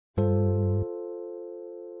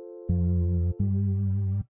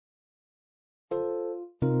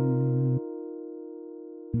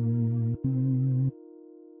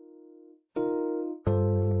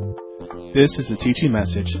This is a teaching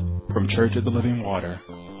message from Church of the Living Water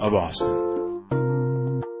of Austin.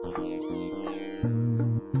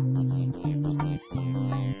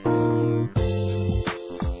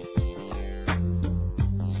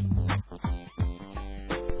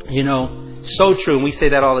 You know, so true, and we say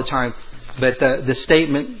that all the time, but the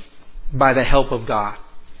statement, by the help of God.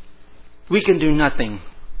 We can do nothing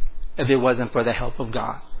if it wasn't for the help of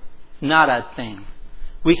God. Not a thing.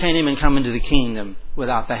 We can't even come into the kingdom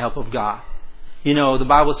without the help of God. You know, the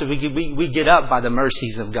Bible says we get up by the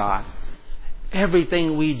mercies of God.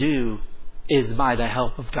 Everything we do is by the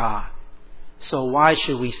help of God. So why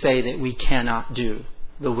should we say that we cannot do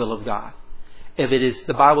the will of God? If it is,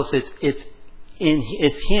 the Bible says it's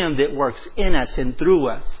Him that works in us and through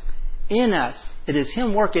us. In us. It is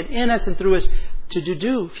Him working in us and through us to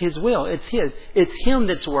do His will. It's His. It's Him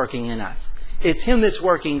that's working in us. It's Him that's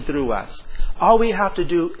working through us. All we have to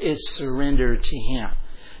do is surrender to Him.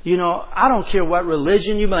 You know, I don't care what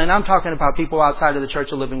religion you believe. And I'm talking about people outside of the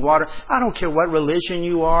Church of Living Water. I don't care what religion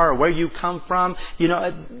you are or where you come from. You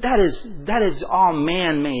know, that is all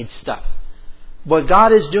man-made stuff. What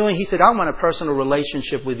God is doing, He said, I want a personal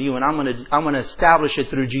relationship with you, and I'm going to establish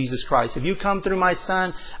it through Jesus Christ. If you come through my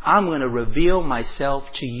Son, I'm going to reveal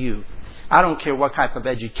myself to you. I don't care what type of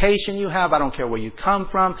education you have. I don't care where you come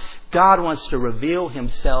from. God wants to reveal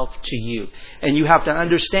Himself to you. And you have to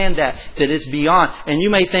understand that it's beyond. And you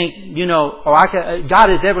may think, you know,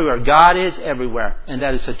 God is everywhere. God is everywhere. And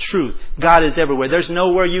that is the truth. God is everywhere. There's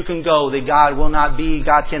nowhere you can go that God will not be,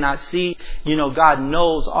 God cannot see. You know, God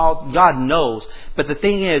knows all. God knows. But the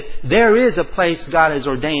thing is, there is a place God has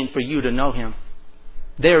ordained for you to know Him.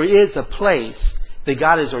 There is a place that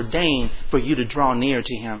God has ordained for you to draw near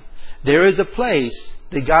to Him. There is a place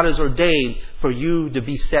that God has ordained for you to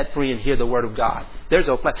be set free and hear the Word of God. There's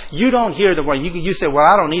a place. You don't hear the Word. You say, well,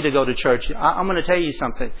 I don't need to go to church. I'm going to tell you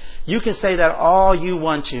something. You can say that all you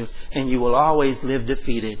want to, and you will always live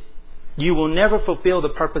defeated. You will never fulfill the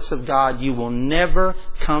purpose of God. You will never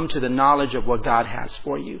come to the knowledge of what God has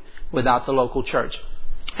for you without the local church.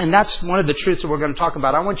 And that's one of the truths that we're going to talk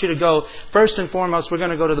about. I want you to go, first and foremost, we're going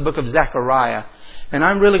to go to the book of Zechariah. And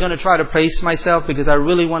I'm really going to try to pace myself because I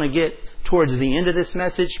really want to get towards the end of this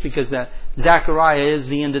message, because Zechariah is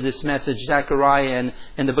the end of this message, Zechariah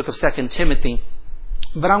and the book of 2 Timothy.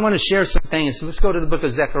 But I want to share some things. So let's go to the book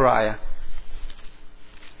of Zechariah.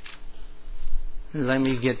 Let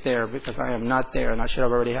me get there because I am not there, and I should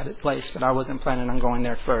have already had it placed, but I wasn't planning on going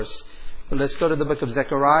there first. But let's go to the book of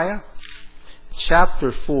Zechariah,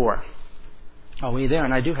 chapter 4. Are we there?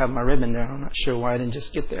 And I do have my ribbon there. I'm not sure why I didn't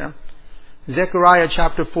just get there. Zechariah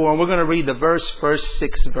chapter 4, and we're going to read the first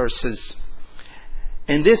 6 verses.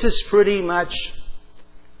 And this is pretty much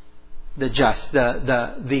the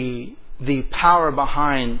power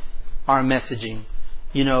behind our messaging.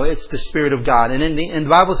 You know, it's the Spirit of God. And the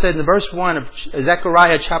Bible said in the verse 1 of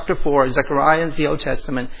Zechariah chapter 4, Zechariah is the Old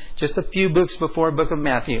Testament, just a few books before the book of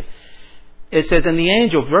Matthew. It says, and the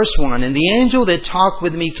angel, verse 1, and the angel that talked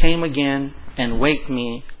with me came again and waked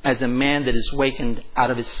me as a man that is wakened out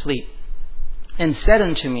of his sleep. And said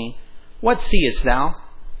unto me, what seest thou?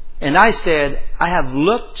 And I said, I have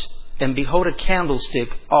looked, and behold a candlestick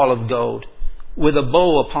all of gold, with a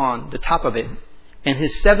bowl upon the top of it, and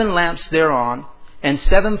his 7 lamps thereon, and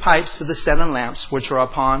 7 pipes of the 7 lamps which are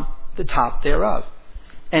upon the top thereof.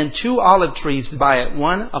 And 2 olive trees by it,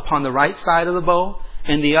 one upon the right side of the bowl,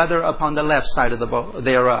 and the other upon the left side of the bowl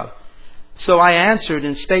thereof. So I answered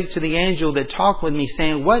and spake to the angel that talked with me,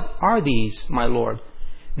 saying, what are these, my Lord?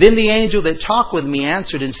 Then the angel that talked with me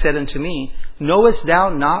answered and said unto me, knowest thou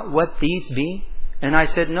not what these be? And I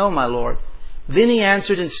said, no, my Lord. Then he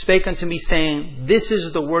answered and spake unto me, saying, this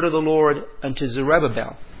is the word of the Lord unto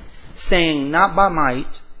Zerubbabel, saying, not by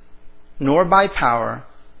might, nor by power,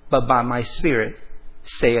 but by my Spirit,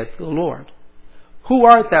 saith the Lord. Who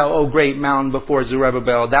art thou, O great mountain, before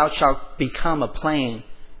Zerubbabel? Thou shalt become a plain,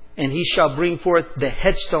 and he shall bring forth the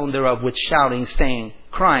headstone thereof with shouting, saying,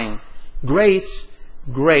 crying, grace,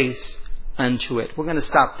 grace unto it. We're going to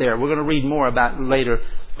stop there. We're going to read more about it later.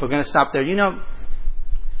 We're going to stop there. You know,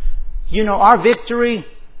 our victory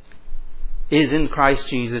is in Christ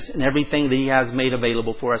Jesus, and everything that He has made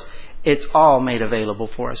available for us. It's all made available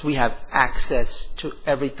for us. We have access to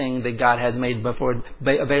everything that God has made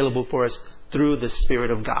available for us through the Spirit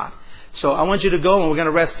of God. So I want you to go, and we're going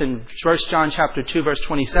to rest in 1 John chapter 2, verse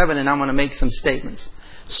 27, and I'm going to make some statements.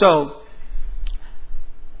 So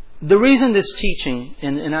the reason this teaching,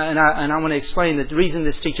 and I want to explain that the reason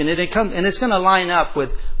this teaching, and it's going to line up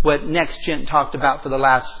with what Next Gen talked about for the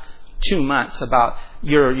last 2 months about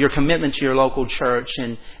your commitment to your local church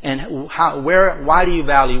and why do you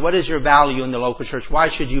value? What is your value in the local church? Why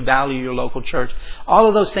should you value your local church? All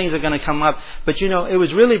of those things are going to come up. But it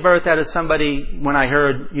was really birthed out of somebody when I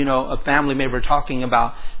heard, a family member talking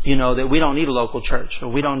about, that we don't need a local church, or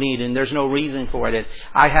we don't need, and there's no reason for it. And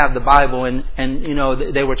I have the Bible, and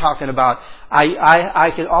they were talking about,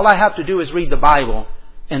 all I have to do is read the Bible,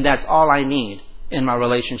 and that's all I need in my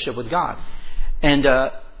relationship with God.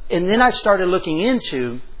 And then I started looking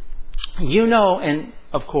into, and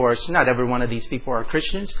of course, not every one of these people are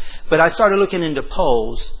Christians, but I started looking into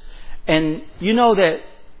polls. And that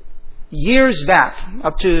years back,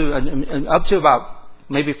 up to about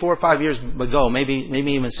maybe 4 or 5 years ago, maybe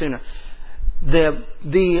even sooner,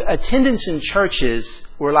 the attendance in churches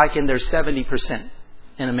were like in their 70%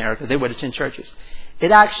 in America. They would attend churches.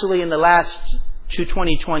 It actually, in the last, to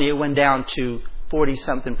 2020, it went down to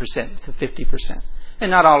 40-something percent to 50%.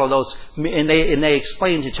 And not all of those, and they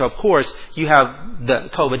explained it to, of course, you have the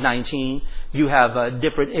COVID-19, you have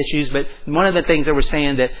different issues, but one of the things they were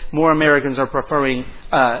saying that more Americans are preferring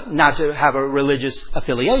not to have a religious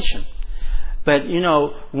affiliation. But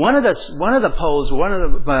one of the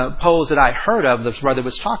polls that I heard of, this brother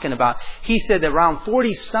was talking about, he said that around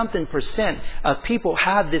 40-something% of people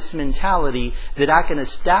have this mentality that I can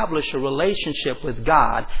establish a relationship with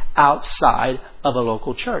God outside of a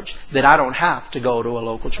local church, that I don't have to go to a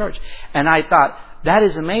local church. And I thought, that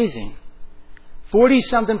is amazing.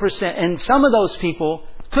 40-something%, and some of those people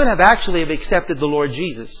could have actually accepted the Lord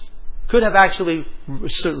Jesus. Could have actually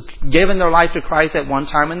given their life to Christ at one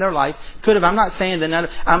time in their life. Could have. I'm not saying that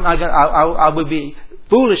I would be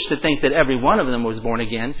foolish to think that every one of them was born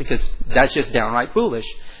again, because that's just downright foolish.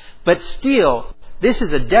 But still, this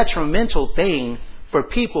is a detrimental thing for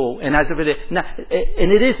people, and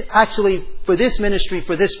it is actually for this ministry,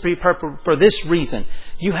 for this reason.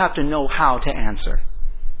 You have to know how to answer.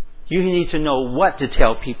 You need to know what to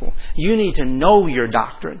tell people. You need to know your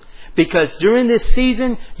doctrine. Because during this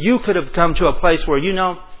season, you could have come to a place where,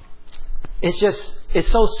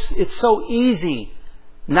 it's so easy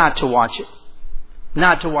not to watch it.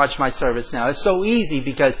 Not to watch my service now. It's so easy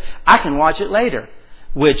because I can watch it later.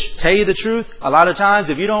 Which, tell you the truth, a lot of times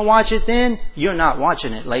if you don't watch it then, you're not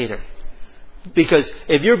watching it later. Because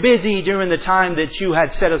if you're busy during the time that you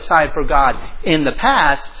had set aside for God in the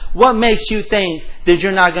past, what makes you think that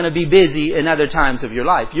you're not going to be busy in other times of your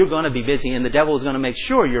life? You're going to be busy, and the devil is going to make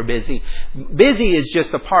sure you're busy. Busy is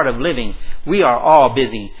just a part of living. We are all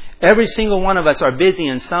busy. Every single one of us are busy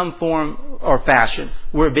in some form or fashion.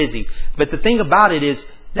 We're busy. But the thing about it is,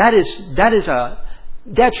 that is a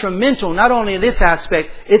detrimental, not only in this aspect,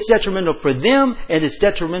 it's detrimental for them, and it's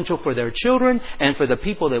detrimental for their children and for the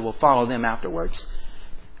people that will follow them afterwards.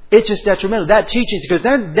 It's just detrimental. That teaching, because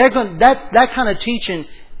that kind of teaching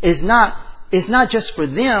is not just for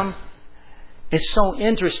them. It's so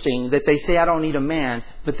interesting that they say, I don't need a man,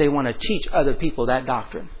 but they want to teach other people that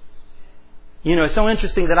doctrine. It's so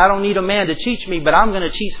interesting that I don't need a man to teach me, but I'm going to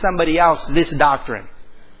teach somebody else this doctrine.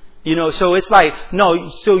 So it's like, no,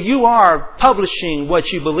 so you are publishing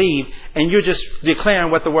what you believe, and you're just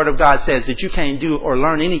declaring what the Word of God says, that you can't do or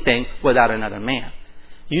learn anything without another man.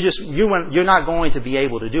 You're not going to be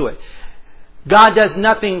able to do it. God does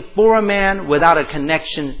nothing for a man without a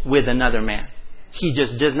connection with another man. He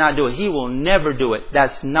just does not do it. He will never do it.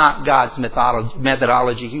 That's not God's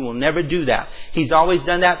methodology. He will never do that. He's always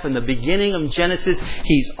done that from the beginning of Genesis.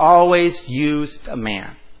 He's always used a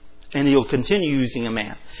man. And He'll continue using a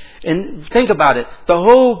man. And think about it. The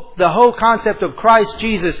whole concept of Christ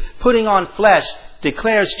Jesus putting on flesh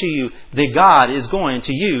declares to you that God is going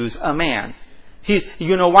to use a man.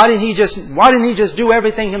 Why didn't He just do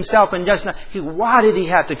everything Himself and just not? Why did He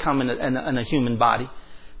have to come in a human body?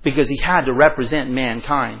 Because He had to represent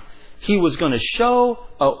mankind. He was going to show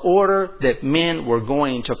an order that men were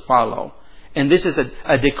going to follow. And this is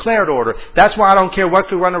a declared order. That's why I don't care what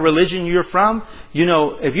kind of religion you're from.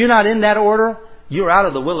 If you're not in that order, you're out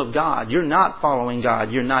of the will of God. You're not following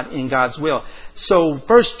God. You're not in God's will. So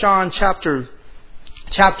 1 John chapter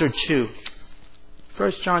 2.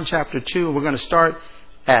 1 John chapter 2, we're going to start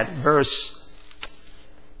at we're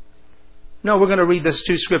going to read those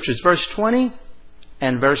two scriptures, verse 20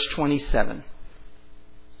 and verse 27.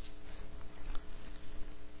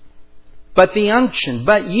 But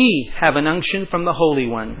ye have an unction from the Holy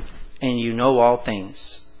One, and you know all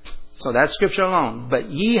things. So that scripture alone. But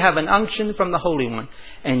ye have an unction from the Holy One,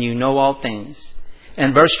 and you know all things.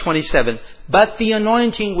 And verse 27. But the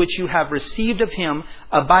anointing which you have received of Him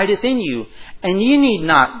abideth in you, and ye need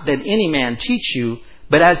not that any man teach you,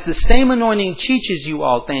 But as the same anointing teaches you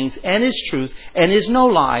all things, and is truth, and is no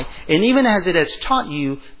lie, and even as it has taught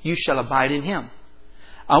you, you shall abide in Him.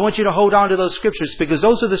 I want you to hold on to those scriptures, because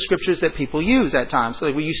those are the scriptures that people use at times.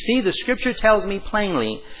 So when you see the scripture tells me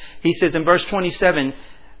plainly, he says in verse 27,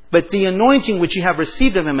 but the anointing which you have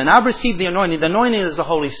received of Him, and I've received the anointing is the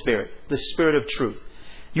Holy Spirit, the Spirit of truth.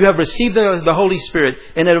 You have received the Holy Spirit,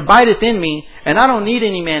 and it abideth in me, and I don't need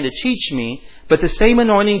any man to teach me, but the same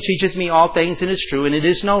anointing teaches me all things, and is true, and it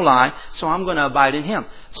is no lie, so I'm going to abide in Him.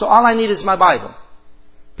 So all I need is my Bible,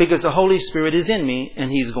 because the Holy Spirit is in me, and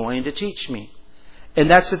He's going to teach me. And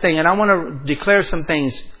that's the thing. And I want to declare some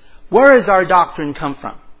things. Where does our doctrine come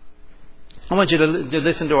from? I want you to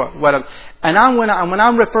listen to what I'm... when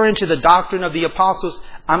I'm referring to the doctrine of the apostles,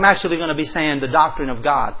 I'm actually going to be saying the doctrine of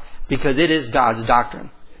God, because it is God's doctrine.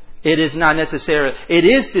 It is not necessarily... It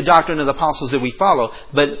is the doctrine of the apostles that we follow,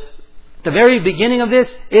 but the very beginning of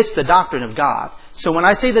this, it's the doctrine of God. So when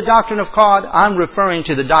I say the doctrine of God, I'm referring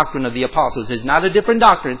to the doctrine of the apostles. It's not a different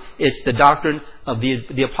doctrine. It's the doctrine of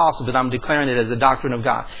the apostles, but I'm declaring it as the doctrine of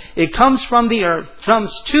God. It comes from the earth,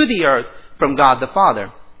 comes to the earth from God the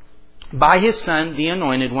Father, by His Son, the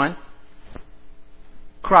Anointed One,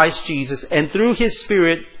 Christ Jesus, and through His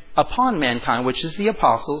Spirit upon mankind, which is the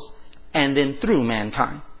apostles, and then through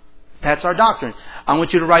mankind. That's our doctrine. I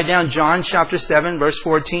want you to write down John chapter 7, verse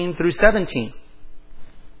 14 through 17.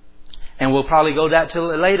 And we'll probably go that to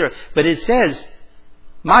later. But it says,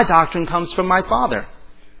 my doctrine comes from my Father.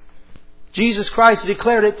 Jesus Christ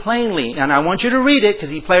declared it plainly. And I want you to read it because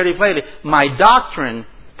He declared it plainly. My doctrine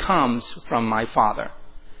comes from my Father.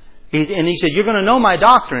 And He said, you're going to know my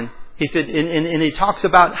doctrine. He said, and He talks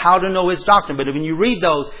about how to know His doctrine. But when you read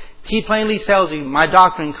those, He plainly tells you, my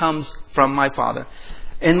doctrine comes from my Father.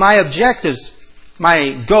 And my objectives,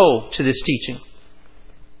 my goal to this teaching.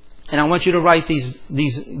 And I want you to write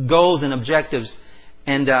these goals and objectives,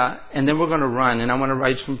 and then we're going to run. And I want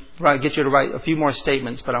to get you to write a few more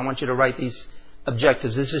statements, but I want you to write these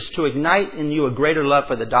objectives. This is to ignite in you a greater love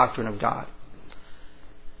for the doctrine of God.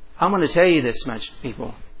 I'm going to tell you this much,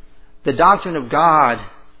 people. The doctrine of God,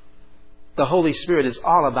 the Holy Spirit, is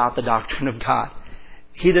all about the doctrine of God.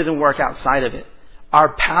 He doesn't work outside of it.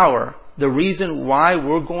 Our power, the reason why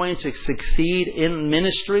we're going to succeed in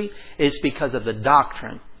ministry, is because of the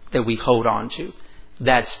doctrine that we hold on to.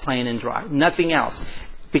 That's plain and dry. Nothing else.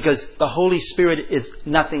 Because the Holy Spirit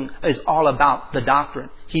is all about the doctrine.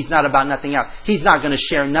 He's not about nothing else. He's not going to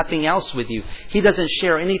share nothing else with you. He doesn't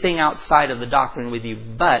share anything outside of the doctrine with you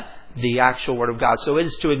but the actual Word of God. So it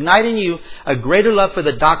is to ignite in you a greater love for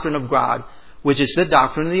the doctrine of God, which is the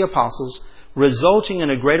doctrine of the apostles, resulting in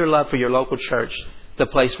a greater love for your local church, the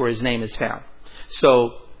place where His name is found.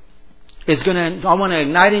 So I want to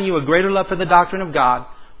ignite in you a greater love for the doctrine of God,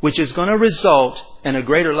 which is going to result in a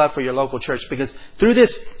greater love for your local church. Because through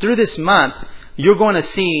this month, you're going to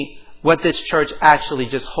see what this church actually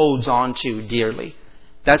just holds on to dearly.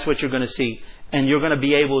 That's what you're going to see. And you're going to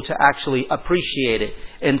be able to actually appreciate it.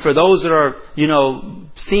 And for those that are,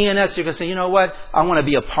 seeing us, you're going to say, you know what? I want to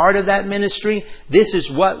be a part of that ministry. This is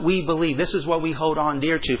what we believe. This is what we hold on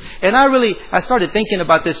dear to. And I started thinking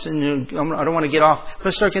about this, and I don't want to get off, but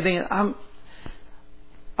I started thinking,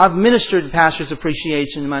 I've ministered Pastors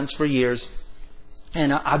Appreciation Months for years.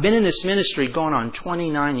 And I've been in this ministry going on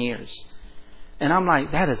 29 years. And I'm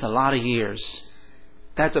like, that is a lot of years.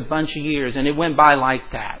 That's a bunch of years. And it went by like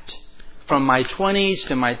that. From my 20s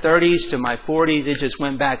to my 30s to my 40s, it just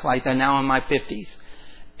went back like that. Now I'm in my 50s.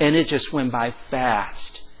 And it just went by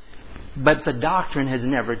fast. But the doctrine has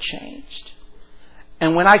never changed.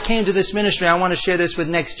 And when I came to this ministry, I want to share this with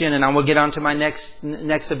Next Gen, and I will get on to my next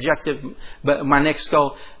objective, but my next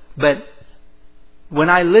goal. But when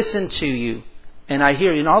I listen to you and I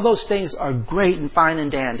hear you, and all those things are great and fine and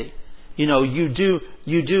dandy. You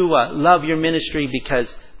do love your ministry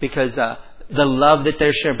because the love that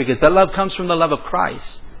they're sharing, because the love comes from the love of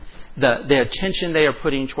Christ. The attention they are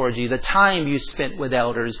putting towards you, the time you spent with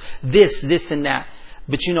elders, this and that.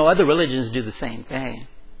 But other religions do the same thing.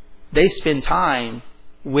 They spend time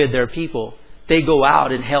with their people. They go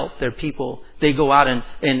out and help their people. They go out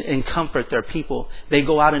and comfort their people. They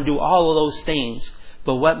go out and do all of those things.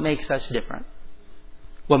 But what makes us different?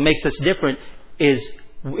 What makes us different is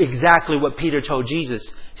exactly what Peter told Jesus.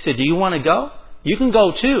 He said, do you want to go? You can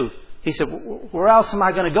go too. He said, where else am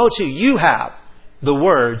I going to go to? You have the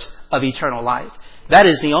words of eternal life. That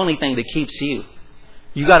is the only thing that keeps you.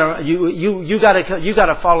 You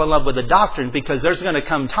gotta fall in love with the doctrine, because there's going to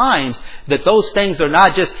come times that those things are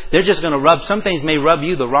not just, they're just going to some things may rub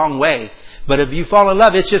you the wrong way. But if you fall in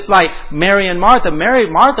love, it's just like Mary and Martha.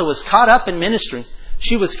 Martha was caught up in ministry.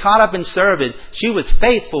 She was caught up in serving. She was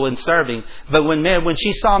faithful in serving. But when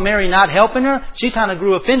she saw Mary not helping her, she kind of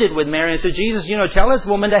grew offended with Mary and said, Jesus, tell this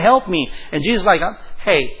woman to help me. And Jesus is like,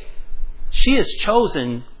 hey, she has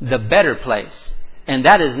chosen the better place. And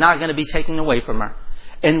that is not going to be taken away from her.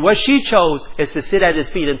 And what she chose is to sit at His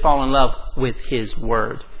feet and fall in love with His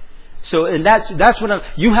Word. So, and that's what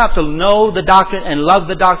you have to know the doctrine and love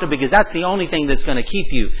the doctrine, because that's the only thing that's going to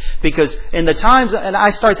keep you. Because in the times, and I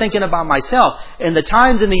start thinking about myself, in the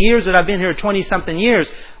times and the years that I've been here, 20-something years,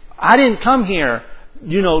 I didn't come here,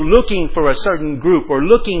 looking for a certain group or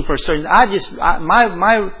looking for certain.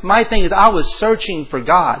 My thing is I was searching for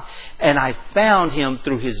God, and I found Him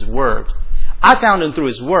through His Word. I found Him through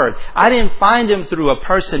His Word. I didn't find Him through a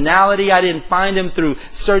personality. I didn't find Him through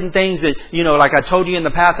certain things that, like I told you in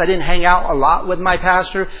the past, I didn't hang out a lot with my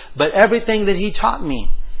pastor. But everything that he taught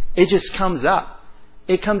me, it just comes up.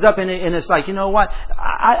 It comes up and it's like, you know what?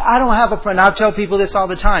 I don't have a friend. I tell people this all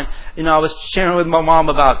the time. I was sharing with my mom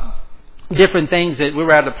about different things that we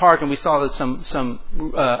were at the park and we saw that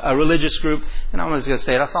a religious group, and I'm just going to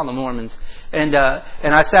say it. I saw the Mormons, and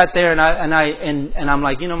I sat there and I'm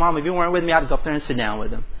like, Mom, if you weren't with me, I'd go up there and sit down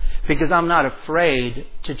with them, because I'm not afraid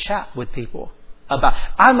to chat with people about.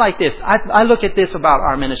 I'm like this. I look at this about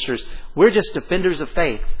our ministers. We're just defenders of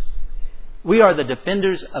faith. We are the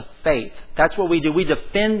defenders of faith. That's what we do. We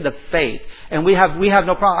defend the faith, and we have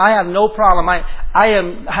no problem. I have no problem. I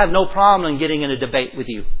have no problem in getting in a debate with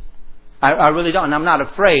you. I really don't. And I'm not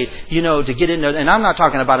afraid, to get into, and I'm not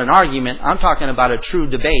talking about an argument. I'm talking about a true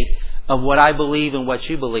debate of what I believe and what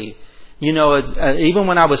you believe. Even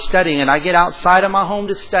when I was studying, and I get outside of my home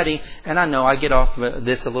to study, and I know I get off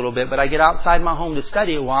this a little bit, but I get outside my home to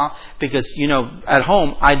study a while because, at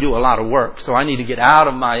home I do a lot of work. So I need to get out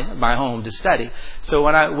of my home to study. So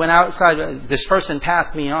when I went outside, this person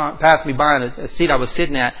passed me by on a seat I was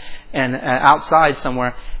sitting at, and outside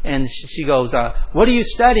somewhere, and she goes, what are you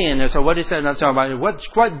studying? So what is that? And I'm talking about,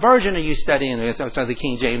 what version are you studying? It's the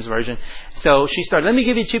King James Version. So she started, let me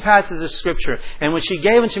give you 2 passages of Scripture. And when she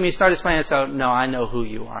gave them to me, started explaining, so, no, I know who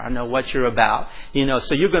you are. I know what you're about.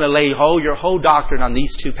 So you're going to lay your whole doctrine on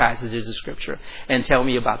these 2 passages of Scripture and tell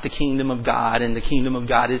me about the kingdom of God, and the kingdom of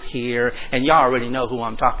God is here. And y'all already know who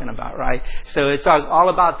I'm talking about, right? So it's all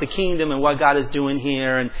about the kingdom and what God is doing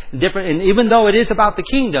here, and different. And even though it is about the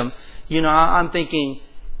kingdom, I'm thinking,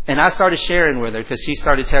 and I started sharing with her because she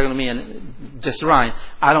started telling me, and just Ryan,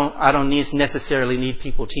 I don't necessarily need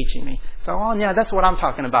people teaching me. So, yeah, that's what I'm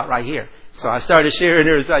talking about right here. So I started sharing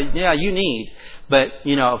her. It's like, yeah, you need, but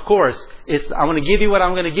of course, I want to give you what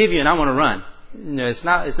I'm going to give you, and I want to run. It's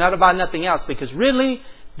not about nothing else, because really,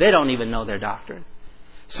 they don't even know their doctrine.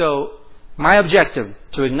 So my objective,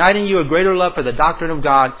 to ignite in you a greater love for the doctrine of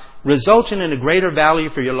God, resulting in a greater value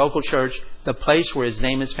for your local church, the place where His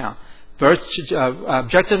name is found.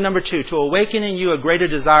 Objective number 2, to awaken in you a greater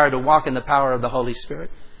desire to walk in the power of the Holy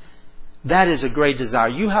Spirit. That is a great desire.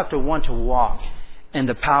 You have to want to walk in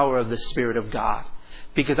the power of the Spirit of God.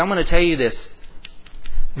 Because I'm going to tell you this.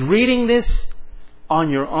 Reading this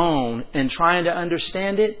on your own and trying to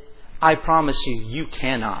understand it, I promise you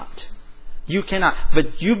cannot. You cannot.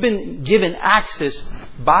 But you've been given access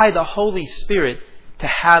by the Holy Spirit to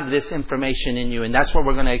have this information in you. And that's what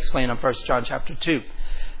we're going to explain in 1 John chapter 2.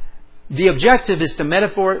 The objective is to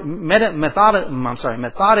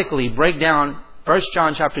methodically break down 1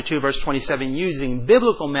 John chapter 2 verse 27 using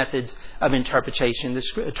biblical methods of interpreting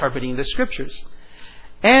the Scriptures,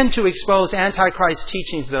 and to expose Antichrist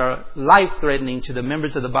teachings that are life-threatening to the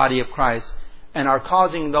members of the body of Christ and are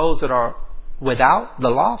causing those that are without,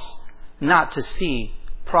 the lost, not to see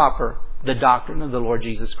proper the doctrine of the Lord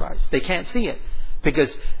Jesus Christ. They can't see it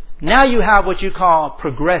because now you have what you call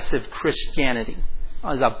progressive Christianity.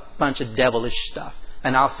 It's a bunch of devilish stuff.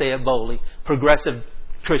 And I'll say it boldly. Progressive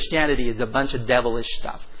Christianity is a bunch of devilish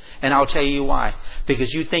stuff. And I'll tell you why.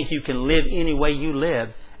 Because you think you can live any way you live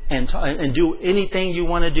and do anything you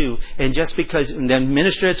want to do. And just because, and the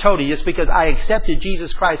minister had told you, just because I accepted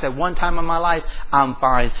Jesus Christ at one time in my life, I'm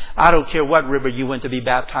fine. I don't care what river you went to be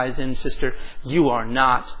baptized in, sister. You are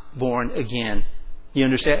not born again. You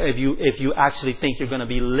understand? If you actually think you're going to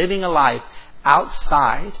be living a life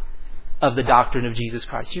outside of the doctrine of Jesus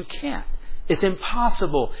Christ. You can't. It's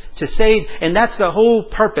impossible to save. And that's the whole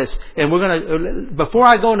purpose. And we're going to, before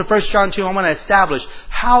I go into 1 John 2, I want to establish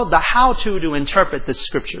how to interpret the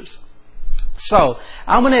Scriptures. So,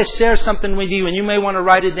 I'm going to share something with you, and you may want to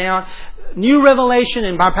write it down. New revelation,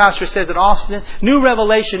 and my pastor says it often, new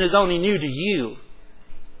revelation is only new to you.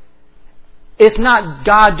 It's not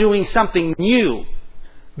God doing something new.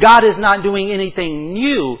 God is not doing anything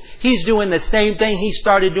new. He's doing the same thing He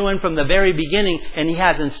started doing from the very beginning, and He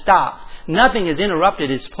hasn't stopped. Nothing has interrupted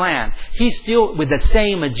His plan. He's still with the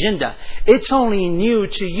same agenda. It's only new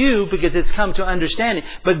to you because it's come to understanding.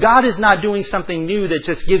 But God is not doing something new that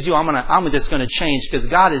just gives you, I'm just going to change, because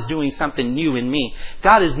God is doing something new in me.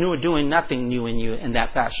 God is doing nothing new in you in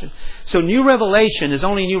that fashion. So new revelation is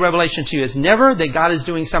only new revelation to you. It's never that God is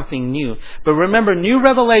doing something new. But remember, new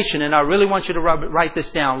revelation, and I really want you to write this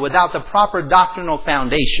down, without the proper doctrinal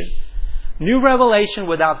foundation. New revelation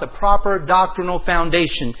without the proper doctrinal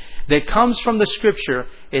foundation that comes from the Scripture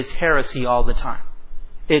is heresy all the time.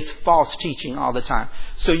 It's false teaching all the time.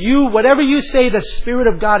 So whatever you say the Spirit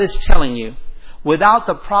of God is telling you, without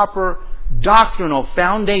the proper doctrinal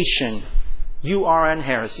foundation, you are in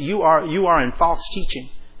heresy. You are in false teaching.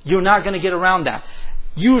 You're not going to get around that.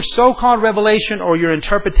 Your so-called revelation or your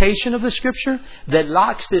interpretation of the Scripture that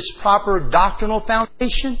lacks this proper doctrinal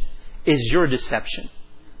foundation is your deception.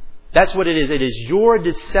 That's what it is. It is your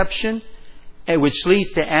deception, which leads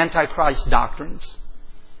to Antichrist doctrines.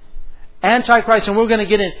 Antichrist, and we're going to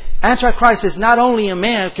get in. Antichrist is not only a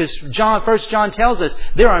man, because 1 John tells us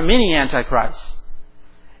there are many Antichrists.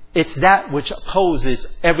 It's that which opposes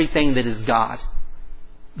everything that is God.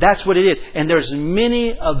 That's what it is. And there's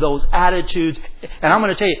many of those attitudes. And I'm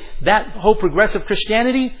going to tell you, that whole progressive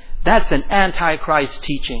Christianity, that's an Antichrist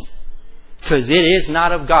teaching. Because it is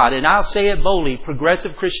not of God. And I'll say it boldly.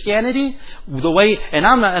 Progressive Christianity, and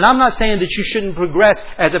I'm not saying that you shouldn't progress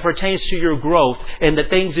as it pertains to your growth and the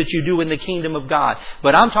things that you do in the kingdom of God.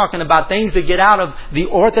 But I'm talking about things that get out of the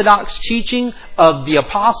orthodox teaching of the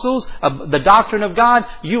apostles, of the doctrine of God.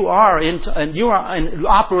 You are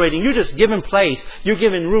operating. You're just giving place. You're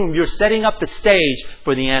giving room. You're setting up the stage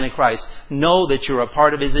for the Antichrist. Know that you're a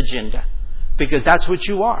part of his agenda. Because that's what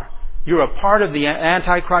you are. You're a part of the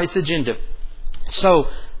Antichrist agenda. So,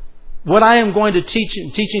 what I am going to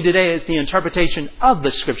teaching today is the interpretation of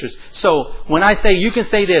the Scriptures. So, when I say, you can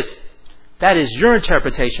say this, that is your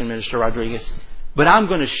interpretation, Minister Rodriguez. But I'm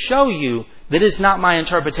going to show you that it's not my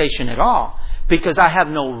interpretation at all. Because I have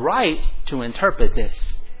no right to interpret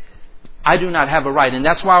this. I do not have a right. And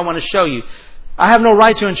that's why I want to show you. I have no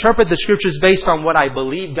right to interpret the Scriptures based on what I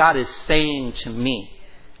believe God is saying to me.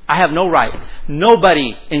 I have no right.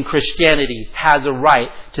 Nobody in Christianity has a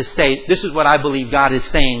right to say, this is what I believe God is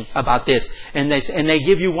saying about this. And they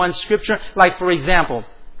give you one scripture. Like, for example,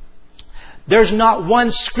 there's not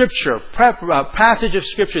one scripture, passage of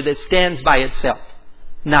Scripture that stands by itself.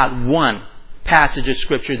 Not one passage of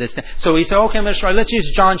Scripture that stands. So we say, okay, Mr. Wright, let's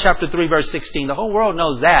use John chapter 3, verse 16. The whole world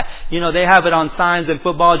knows that. They have it on signs in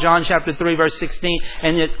football, John chapter 3, verse 16.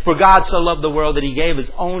 And yet, for God so loved the world that He gave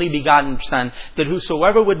His only begotten Son, that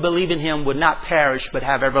whosoever would believe in Him would not perish, but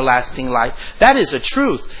have everlasting life. That is a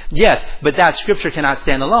truth. Yes, but that Scripture cannot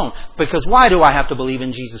stand alone. Because why do I have to believe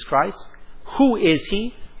in Jesus Christ? Who is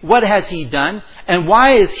He? What has He done? And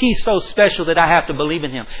why is He so special that I have to believe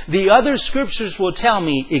in Him? The other Scriptures will tell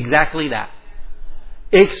me exactly that.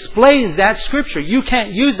 Explains that Scripture. You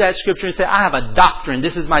can't use that Scripture and say, I have a doctrine.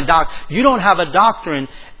 This is my doctrine. You don't have a doctrine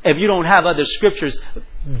if you don't have other Scriptures,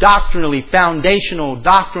 doctrinally, foundational,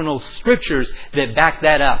 doctrinal Scriptures that back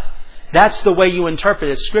that up. That's the way you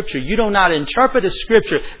interpret a Scripture. You do not interpret a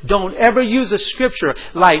Scripture. Don't ever use a Scripture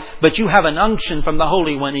but you have an unction from the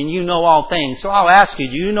Holy One and you know all things. So I'll ask you,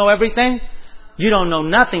 do you know everything? You don't know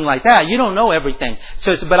nothing like that. You don't know everything.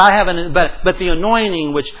 But I have but the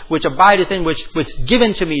anointing which abideth in, which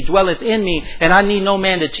given to me, dwelleth in me, and I need no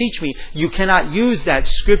man to teach me. You cannot use that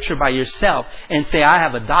Scripture by yourself and say, I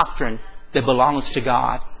have a doctrine that belongs to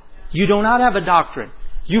God. You do not have a doctrine.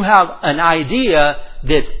 You have an idea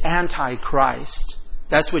that's anti-Christ.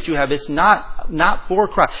 That's what you have. It's not for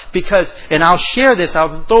Christ. Because, and I'll share this,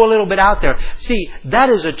 I'll throw a little bit out there. See, that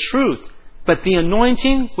is a truth. But the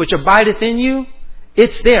anointing which abideth in you,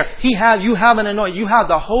 it's there. You have an anointing. You have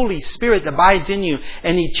the Holy Spirit that abides in you.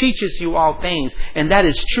 And He teaches you all things. And that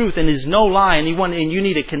is truth and is no lie. And you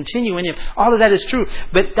need to continue in Him. All of that is true.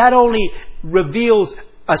 But that only reveals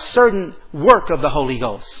a certain work of the Holy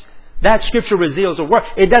Ghost. That Scripture reveals a work.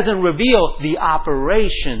 It doesn't reveal the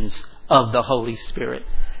operations of the Holy Spirit.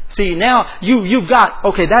 See, now you've got,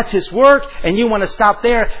 okay, that's His work, and you want to stop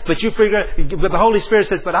there, but but the Holy Spirit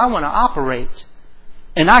says, but I want to operate.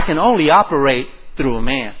 And I can only operate through a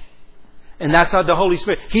man. And that's how the Holy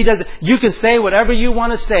Spirit, you can say whatever you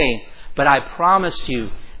want to say, but I promise you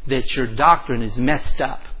that your doctrine is messed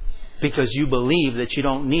up because you believe that you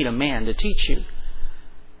don't need a man to teach you.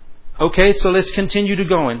 Okay, so let's continue to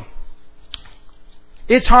going.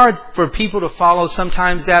 It's hard for people to follow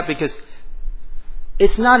sometimes that because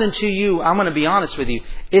it's not until I'm going to be honest with you,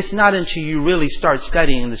 it's not until you really start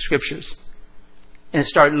studying the Scriptures and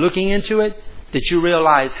start looking into it that you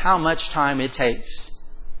realize how much time it takes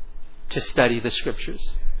to study the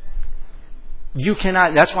Scriptures. You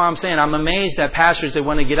cannot, that's why I'm saying I'm amazed at pastors that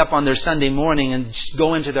want to get up on their Sunday morning and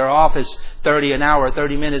go into their office 30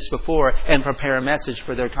 minutes before and prepare a message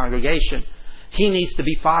for their congregation. He needs to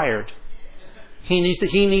be fired. He needs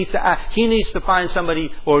to find somebody,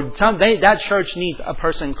 that church needs a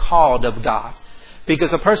person called of God.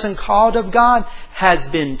 Because a person called of God has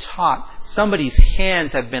been taught. Somebody's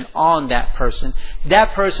hands have been on that person.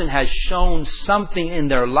 That person has shown something in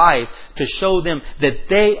their life to show them that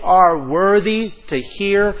they are worthy to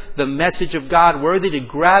hear the message of God, worthy to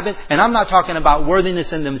grab it. And I'm not talking about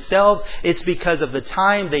worthiness in themselves. It's because of the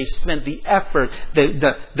time they spent, the effort,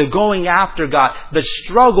 the going after God, the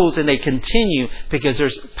struggles, and they continue because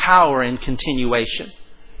there's power in continuation.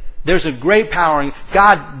 There's a great power in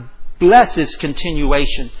God. Blesses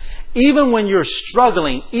continuation. Even when you're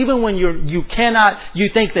struggling, even when you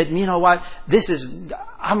think that, you know what,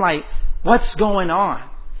 I'm like, what's going on?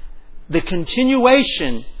 The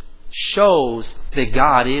continuation shows that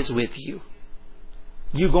God is with you.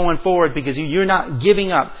 You going forward because you're not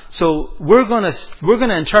giving up. So we're gonna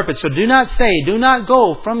interpret. So do not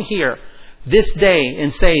go from here this day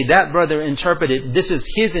and say that brother interpreted, this is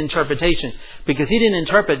his interpretation, because he didn't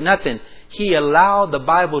interpret nothing. He allowed the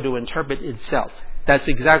Bible to interpret itself. That's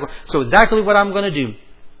exactly what I'm going to do.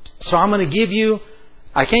 So I'm going to give you,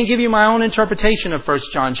 I can't give you my own interpretation of 1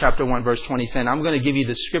 John chapter 1 verse 27. I'm going to give you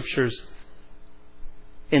the Scriptures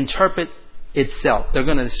interpret itself. They're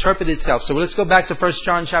going to interpret itself. So let's go back to 1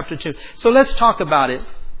 John chapter 2. So let's talk about it.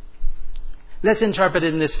 Let's interpret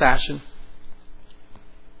it in this fashion.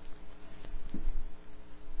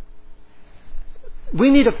 We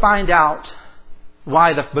need to find out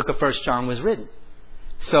why the book of 1 John was written.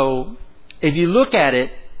 So if you look at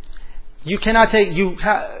it, you cannot take,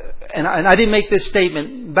 and I didn't make this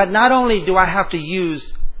statement, but not only do I have to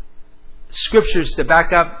use Scriptures to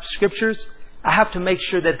back up Scriptures, I have to make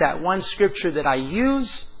sure that one Scripture that I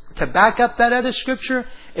use to back up that other Scripture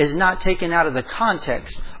is not taken out of the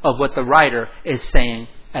context of what the writer is saying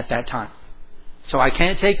at that time. So I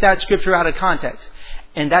can't take that Scripture out of context.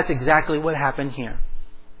 And that's exactly what happened here.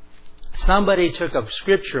 Somebody took a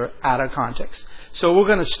Scripture out of context. So we're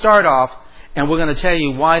going to start off and we're going to tell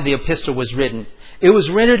you why the epistle was written. It was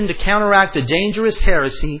written to counteract a dangerous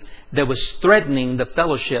heresy that was threatening the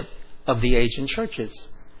fellowship of the ancient churches.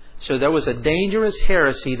 So there was a dangerous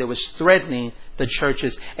heresy that was threatening the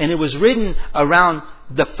churches. And it was written around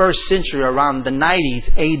the first century, around the 90s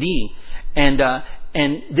AD.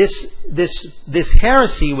 And this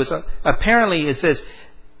heresy was apparently, it says,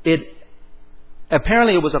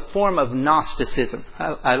 apparently it was a form of Gnosticism.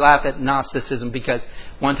 I laugh at Gnosticism because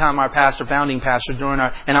one time our founding pastor,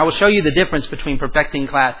 and I will show you the difference between perfecting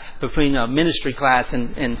class, between ministry class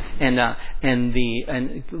and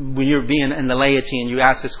when you're being in the laity and you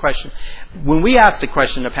ask this question. When we asked the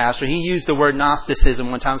question to pastor, he used the word Gnosticism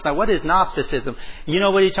one time. It's like, what is Gnosticism? You know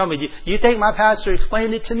what he told me? You think my pastor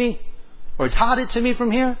explained it to me or taught it to me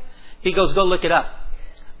from here? He goes, go look it up.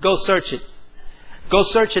 Go search it. Go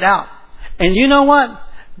search it out. And you know what?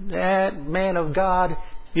 That man of God,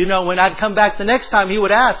 when I'd come back the next time, he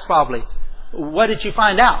would ask probably, what did you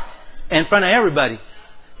find out? In front of everybody.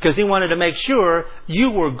 Because he wanted to make sure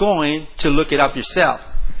you were going to look it up yourself.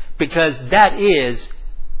 Because that is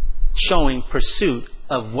showing pursuit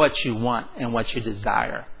of what you want and what you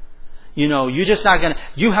desire. You're just not going to,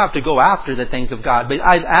 you have to go after the things of God. But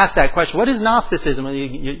I asked that question, what is Gnosticism?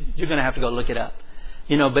 You're going to have to go look it up.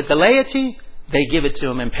 But the laity, they give it to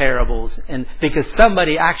them in parables. And because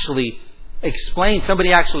somebody actually explained,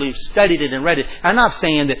 somebody actually studied it and read it. I'm not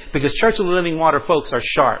saying that because Church of the Living Water folks are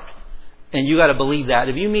sharp. And you got to believe that.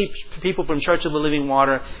 If you meet people from Church of the Living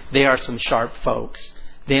Water, they are some sharp folks.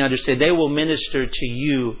 They understand. They will minister to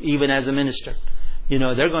you even as a minister.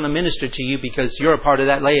 They're going to minister to you because you're a part of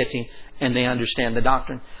that laity and they understand the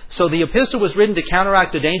doctrine. So the epistle was written to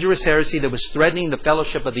counteract a dangerous heresy that was threatening the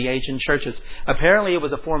fellowship of the ancient churches. Apparently it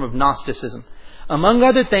was a form of Gnosticism. Among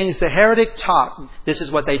other things, the heretic taught, this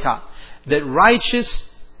is what they taught, that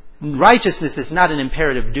righteousness is not an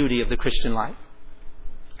imperative duty of the Christian life.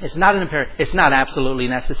 It's not an imperative. It's not absolutely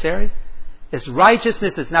necessary. It's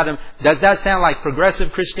righteousness. It's not. Does that sound like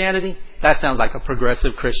progressive Christianity? That sounds like a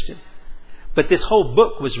progressive Christian. But this whole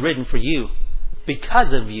book was written for you,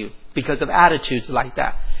 because of attitudes like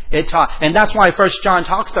that. And that's why 1 John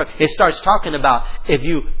starts talking about if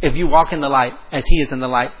you walk in the light as He is in the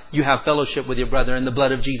light, you have fellowship with your brother, and the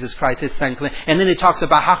blood of Jesus Christ is clean. And then it talks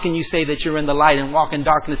about how can you say that you're in the light and walk in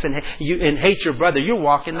darkness and hate your brother? You're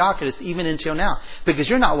walking in darkness even until now because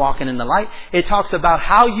you're not walking in the light. It talks about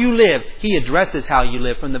how you live. He addresses how you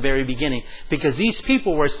live from the very beginning because these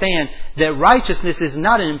people were saying that righteousness is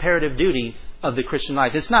not an imperative duty of the Christian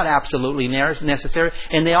life. It's not absolutely necessary.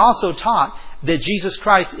 And they also taught that Jesus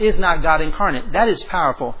Christ is not God incarnate. That is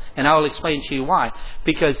powerful. And I will explain to you why.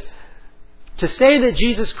 Because to say that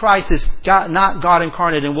Jesus Christ is not God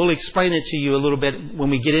incarnate, and we'll explain it to you a little bit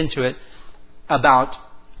when we get into it about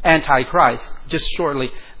Antichrist, just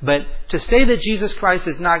shortly. But to say that Jesus Christ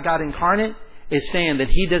is not God incarnate is saying that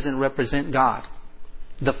He doesn't represent God,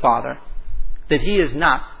 the Father. That He is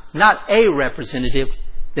not a representative,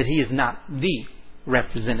 that He is not the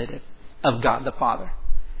representative of God the Father.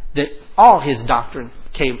 That all His doctrine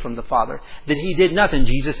came from the Father. That He did nothing.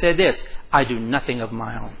 Jesus said this, I do nothing of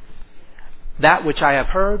my own. That which I have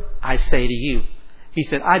heard, I say to you. He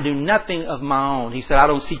said, I do nothing of my own. He said, I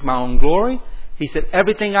don't seek my own glory. He said,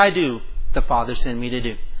 everything I do, the Father sent me to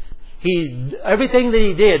do. Everything that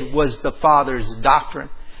He did was the Father's doctrine.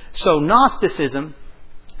 So Gnosticism,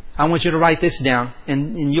 I want you to write this down,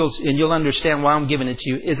 and you'll understand why I'm giving it to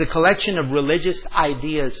you, is a collection of religious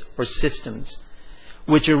ideas or systems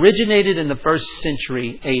which originated in the 1st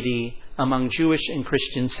century A.D. among Jewish and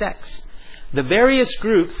Christian sects. The various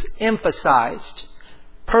groups emphasized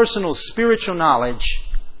personal spiritual knowledge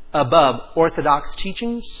above orthodox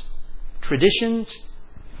teachings, traditions,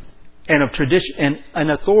 and an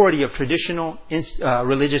authority of traditional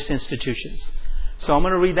religious institutions. So I'm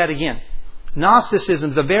going to read that again.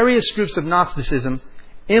 Gnosticism, the various groups of Gnosticism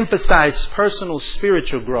emphasize personal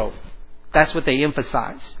spiritual growth. That's what they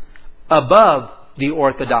emphasize. Above the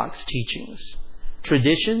orthodox teachings,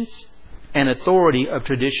 traditions, and authority of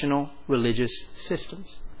traditional religious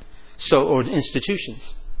systems. Or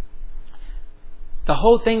institutions. The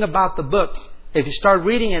whole thing about the book, if you start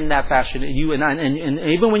reading in that fashion, and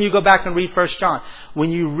even when you go back and read 1 John,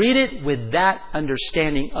 when you read it with that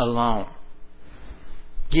understanding alone,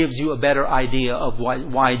 gives you a better idea of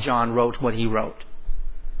why John wrote what he wrote.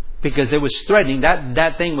 Because it was threatening,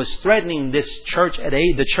 that thing was threatening this church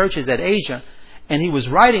the churches at Asia, and he was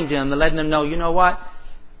writing to them to let them know, you know what?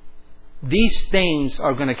 These things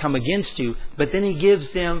are going to come against you, but then he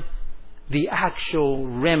gives them the actual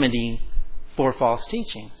remedy for false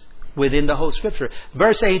teachings within the whole Scripture.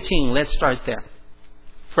 Verse 18, let's start there.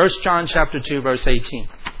 1 John chapter 2, verse 18.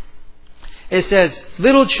 It says,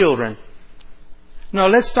 little children. No,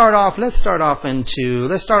 let's start on verse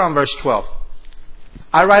 12.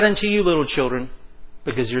 I write unto you, little children,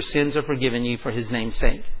 because your sins are forgiven you for His name's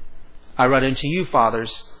sake. I write unto you,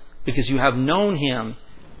 fathers, because you have known Him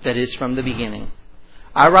that is from the beginning.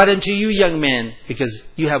 I write unto you, young men, because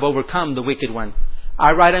you have overcome the wicked one.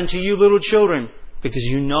 I write unto you, little children, because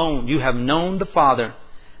you have known the Father.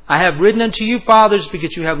 I have written unto you, fathers,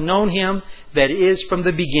 because you have known Him that is from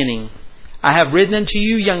the beginning. I have written unto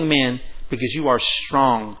you, young men, because you are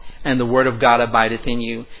strong, and the word of God abideth in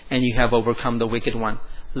you, and you have overcome the wicked one.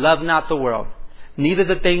 Love not the world, neither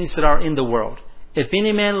the things that are in the world. If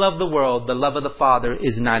any man love the world, the love of the Father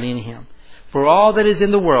is not in him. For all that is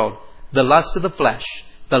in the world, the lust of the flesh,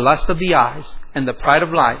 the lust of the eyes, and the pride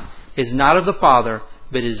of life, is not of the Father,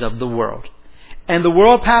 but is of the world. And the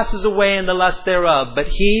world passes away and the lust thereof, but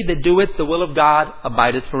he that doeth the will of God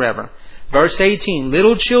abideth forever. Verse 18,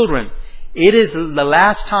 little children, it is the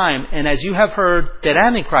last time, and as you have heard that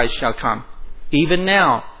Antichrist shall come, even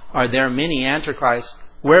now are there many Antichrists,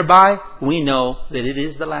 whereby we know that it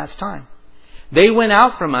is the last time. They went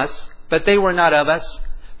out from us, but they were not of us.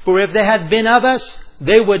 For if they had been of us,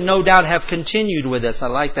 they would no doubt have continued with us. I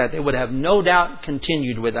like that. They would have no doubt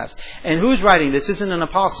continued with us. And who's writing this? This isn't an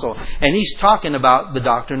apostle. And he's talking about the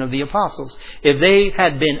doctrine of the apostles. If they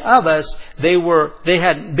had been of us, they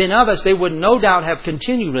would no doubt have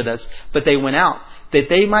continued with us. But they went out, that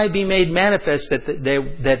they might be made manifest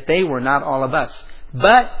that they were not all of us.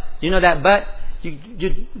 But, you know that but?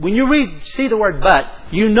 When you see the word but,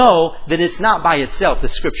 you know that it's not by itself, the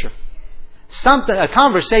Scripture. A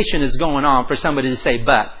conversation is going on for somebody to say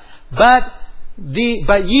but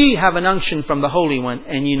ye have an unction from the Holy One,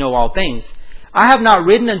 and you know all things. I have not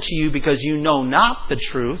written unto you because you know not the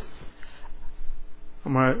truth,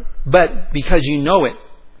 but because you know it,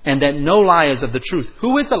 and that no lie is of the truth.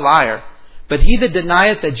 Who is the liar? But he that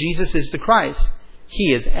denieth that Jesus is the Christ,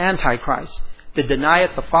 he is Antichrist, that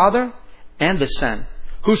denieth the Father and the Son.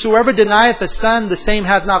 Whosoever denieth the Son, the same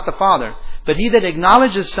hath not the Father. But he that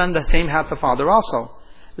acknowledges the Son, the same hath the Father also.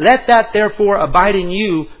 Let that therefore abide in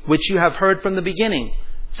you which you have heard from the beginning.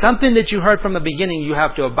 Something that you heard from the beginning you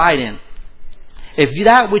have to abide in. If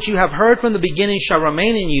that which you have heard from the beginning shall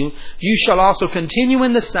remain in you, you shall also continue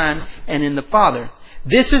in the Son and in the Father.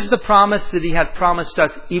 This is the promise that He hath promised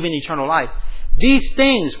us, even eternal life. These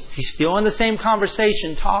things, He's still in the same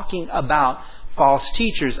conversation talking about false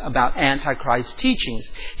teachers, about Antichrist teachings.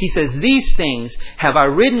 He says, these things have I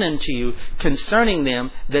written unto you concerning them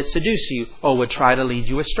that seduce you, or would try to lead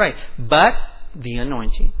you astray. But the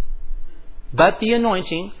anointing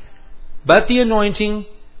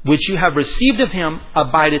which you have received of Him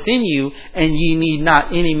abideth in you, and ye need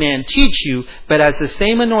not any man teach you, but as the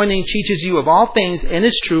same anointing teaches you of all things, and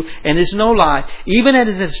is true, and is no lie, even as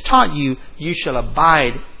it has taught you, you shall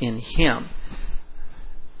abide in Him.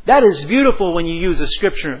 That is beautiful when you use a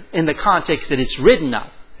scripture in the context that it's written of,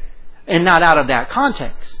 and not out of that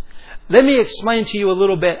context. Let me explain to you a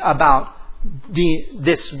little bit about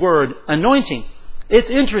this word anointing. It's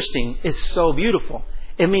interesting. It's so beautiful.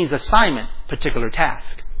 It means assignment, particular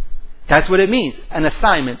task. That's what it means. An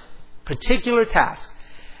assignment, particular task.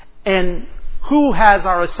 And who has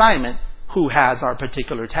our assignment? Who has our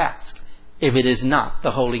particular task? If it is not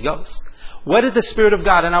the Holy Ghost. What is the Spirit of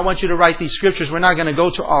God? And I want you to write these scriptures. We're not going to go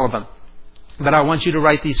to all of them. But I want you to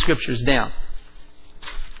write these scriptures down.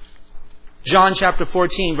 John chapter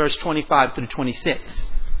 14, verse 25 through 26.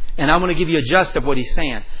 And I'm going to give you a gist of what he's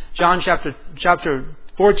saying. John chapter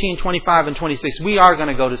 14, 25, and 26. We are going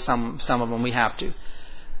to go to some of them. We have to.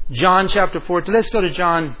 John chapter 14. Let's go to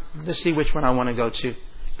John. Let's see which one I want to go to.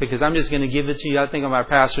 Because I'm just going to give it to you. I think our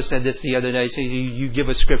pastor said this the other day. So you give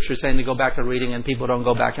a scripture saying to go back and reading, and people don't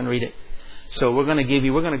go back and read it. So we're going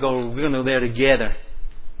to go there together.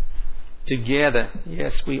 Together.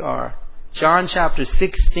 Yes, we are. John chapter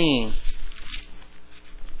 16.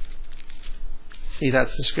 See,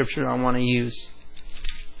 that's the scripture I want to use.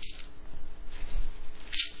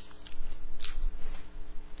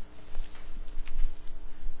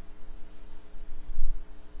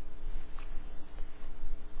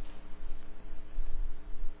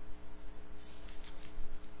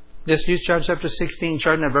 Let's use John chapter 16,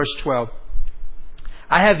 starting at verse 12.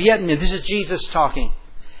 This is Jesus talking.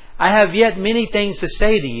 I have yet many things to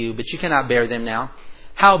say to you, but you cannot bear them now.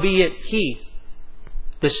 Howbeit He,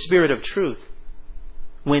 the Spirit of truth,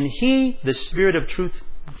 when He, the Spirit of truth,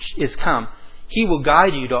 is come, He will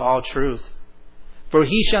guide you to all truth. For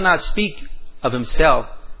He shall not speak of Himself,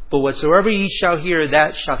 but whatsoever ye shall hear,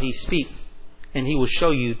 that shall He speak, and He will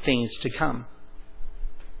show you things to come.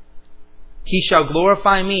 He shall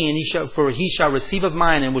glorify me, and he shall receive of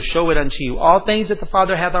mine, and will show it unto you. All things that the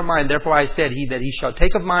Father hath are mine. Therefore I said, that he shall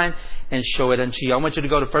take of mine and show it unto you. I want you to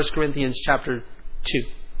go to 1 Corinthians chapter 2.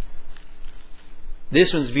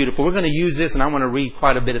 This one's beautiful. We're going to use this, and I want to read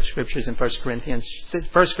quite a bit of scriptures in 1 Corinthians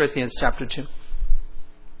chapter 2.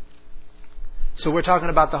 So we're talking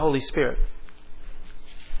about the Holy Spirit.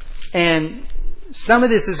 And some of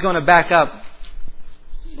this is going to back up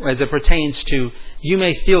as it pertains to, you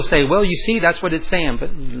may still say, well, you see, that's what it's saying.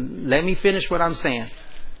 But let me finish what I'm saying.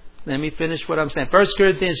 1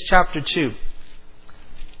 Corinthians chapter 2.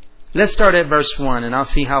 Let's start at verse 1, and I'll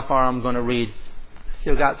see how far I'm going to read.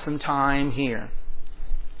 Still got some time here.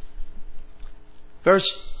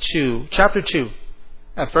 Chapter 2.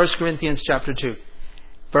 At 1 Corinthians chapter 2.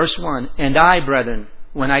 Verse 1. And I, brethren,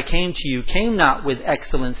 when I came to you, came not with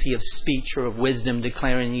excellency of speech or of wisdom,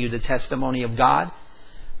 declaring you the testimony of God.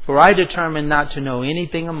 For I determined not to know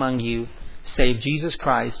anything among you, save Jesus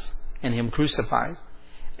Christ and Him crucified.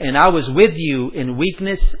 And I was with you in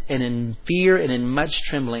weakness and in fear and in much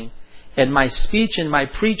trembling. And my speech and my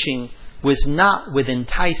preaching was not with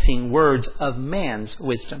enticing words of man's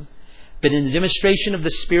wisdom, but in the demonstration of the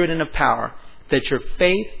Spirit and of power, that your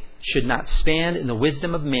faith should not stand in the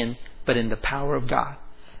wisdom of men, but in the power of God.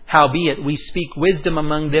 Howbeit we speak wisdom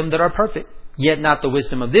among them that are perfect, yet not the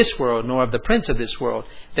wisdom of this world, nor of the prince of this world,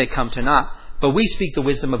 that come to naught. But we speak the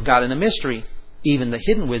wisdom of God in a mystery, even the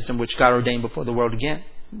hidden wisdom which God ordained before the world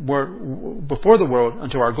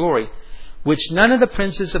unto our glory, which none of the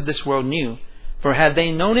princes of this world knew. For had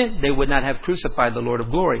they known it, they would not have crucified the Lord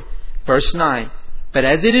of glory. Verse 9. But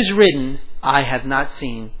as it is written, I have not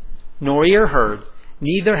seen, nor ear heard,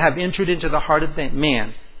 neither have entered into the heart of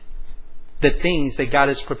man the things that God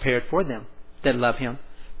has prepared for them that love Him.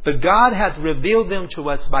 But God hath revealed them to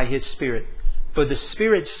us by His Spirit. For the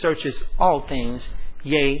Spirit searches all things,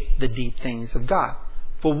 yea, the deep things of God.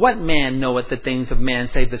 For what man knoweth the things of man,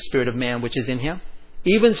 save the Spirit of man which is in him?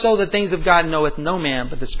 Even so the things of God knoweth no man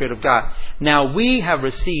but the Spirit of God. Now we have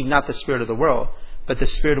received not the spirit of the world, but the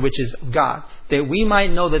Spirit which is of God, that we might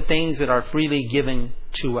know the things that are freely given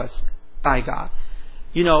to us by God.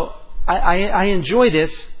 You know, I enjoy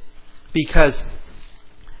this because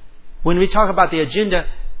when we talk about the agenda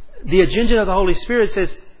of the Holy Spirit says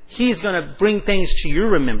He's going to bring things to your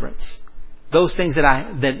remembrance. Those things that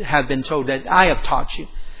have been told, that I have taught you.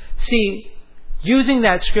 See, using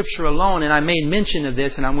that scripture alone, and I made mention of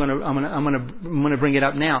this, and I'm going to bring it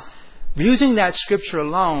up now. Using that scripture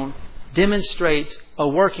alone demonstrates a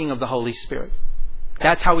working of the Holy Spirit.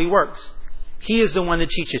 That's how He works. He is the one that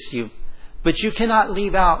teaches you. But you cannot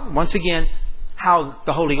leave out, once again, how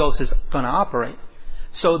the Holy Ghost is going to operate.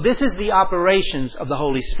 So this is the operations of the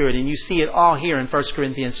Holy Spirit, and you see it all here in 1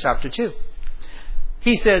 Corinthians chapter 2.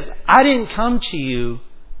 He says, I didn't come to you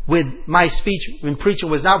with my speech and preaching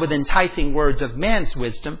was not with enticing words of man's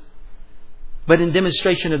wisdom, but in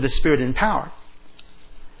demonstration of the Spirit and power.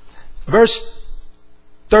 Verse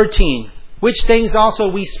 13, which things also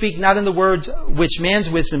we speak not in the words which man's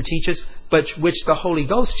wisdom teaches, but which the Holy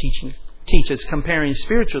Ghost teaches, comparing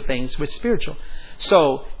spiritual things with spiritual.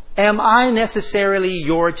 So, am I necessarily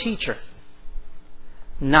your teacher?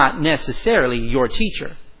 Not necessarily your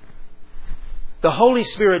teacher. The Holy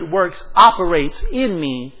Spirit operates in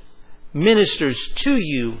me, ministers to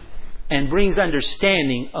you, and brings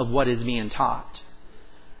understanding of what is being taught.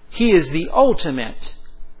 He is the ultimate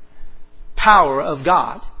power of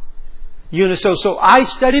God. You know, so I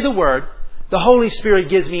study the Word, the Holy Spirit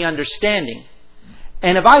gives me understanding.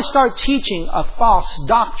 And if I start teaching a false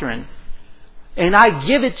doctrine, and I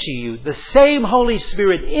give it to you, the same Holy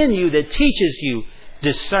Spirit in you that teaches you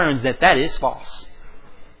discerns that is false.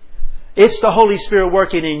 It's the Holy Spirit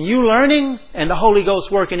working in you learning, and the Holy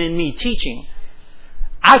Ghost working in me teaching.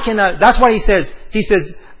 That's why He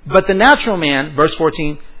says, but the natural man, verse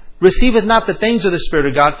 14, receiveth not the things of the Spirit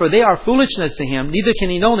of God, for they are foolishness to him, neither can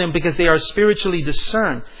he know them, because they are spiritually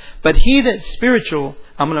discerned. But he that's spiritual,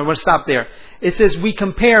 I'm going to stop there. It says we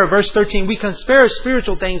compare, verse 13, we compare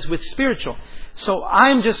spiritual things with spiritual. So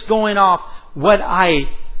I'm just going off what I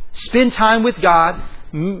spend time with God,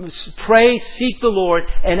 pray, seek the Lord,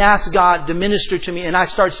 and ask God to minister to me. And I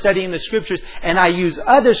start studying the Scriptures, and I use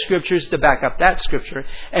other Scriptures to back up that Scripture.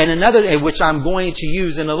 And another, which I'm going to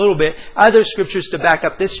use in a little bit, other Scriptures to back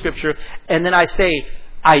up this Scripture. And then I say,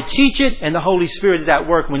 I teach it, and the Holy Spirit is at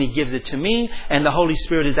work when He gives it to me, and the Holy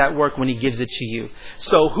Spirit is at work when He gives it to you.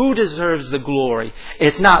 So who deserves the glory?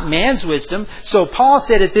 It's not man's wisdom. So Paul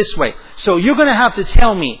said it this way. So you're going to have to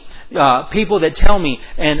tell me, people that tell me,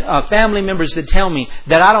 and family members that tell me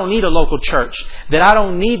that I don't need a local church, that I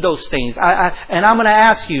don't need those things. And I'm going to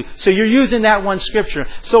ask you, so you're using that one scripture.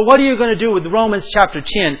 So what are you going to do with Romans chapter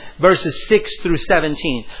 10, verses 6 through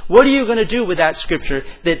 17? What are you going to do with that scripture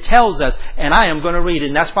that tells us, and I am going to read it,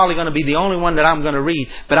 and that's probably going to be the only one that I'm going to read,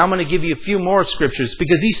 but I'm going to give you a few more scriptures,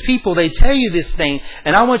 because these people, they tell you this thing,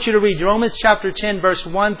 and I want you to read Romans chapter 10, verse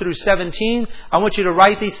 1 through 17. I want you to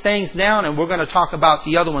write these things down, and we're going to talk about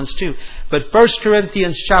the other ones too. But 1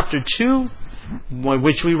 Corinthians chapter 2,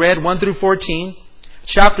 which we read 1 through 14,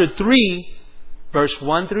 chapter 3, verse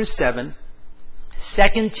 1 through 7,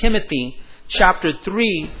 2 Timothy chapter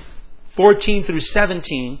 3, 14 through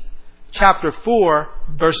 17, chapter 4,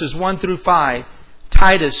 verses 1 through 5,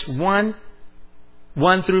 Titus 1,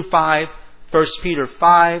 1 through 5, 1 Peter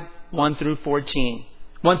 5, 1 through 14,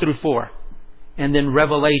 1 through 4, and then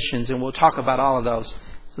Revelations, and we'll talk about all of those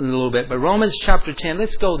in a little bit. But Romans chapter 10,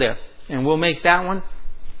 let's go there. And we'll make that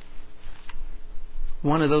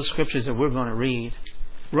one of those scriptures that we're going to read.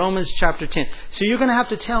 Romans chapter 10. So you're going to have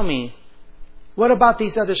to tell me, what about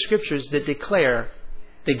these other scriptures that declare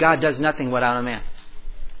that God does nothing without a man?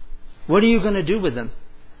 What are you going to do with them?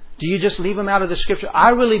 Do you just leave them out of the scripture? I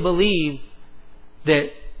really believe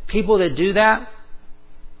that people that do that,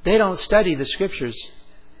 they don't study the scriptures.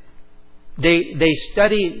 They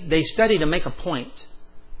study to make a point.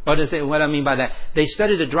 What I mean by that? They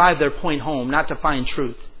study to drive their point home, not to find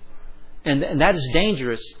truth. And that is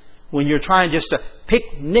dangerous when you're trying just to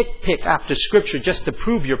nitpick after Scripture just to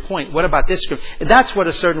prove your point. What about this Scripture? That's what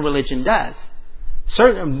a certain religion does.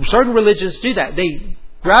 Certain religions do that. They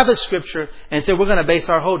grab a Scripture and say, we're going to base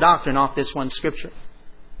our whole doctrine off this one Scripture.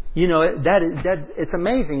 You know, it's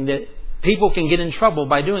amazing that people can get in trouble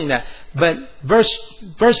by doing that. But verse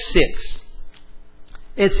 6,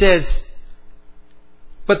 it says,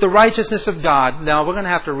 but the righteousness of God. Now we're going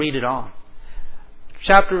to have to read it all.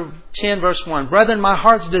 Chapter 10, verse 1. Brethren, my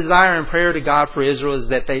heart's desire and prayer to God for Israel is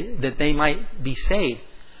that they might be saved.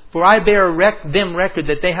 For I bear them record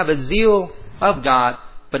that they have a zeal of God,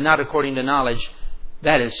 but not according to knowledge.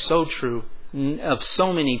 That is so true of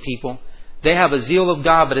so many people. They have a zeal of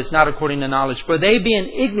God, but it's not according to knowledge. For they, being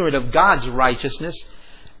ignorant of God's righteousness,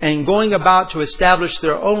 and going about to establish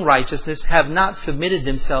their own righteousness, have not submitted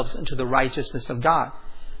themselves unto the righteousness of God.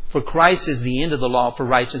 For Christ is the end of the law for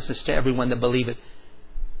righteousness to everyone that believeth.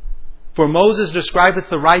 For Moses describeth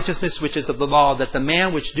the righteousness which is of the law, that the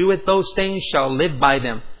man which doeth those things shall live by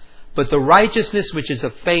them. But the righteousness which is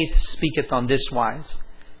of faith speaketh on this wise.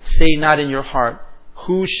 Say not in your heart,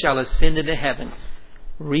 who shall ascend into heaven?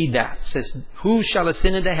 Read that. It says, who shall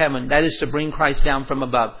ascend into heaven? That is to bring Christ down from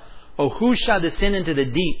above. Or who shall descend into the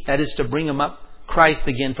deep? That is to bring him up, Christ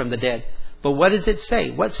again from the dead. But what does it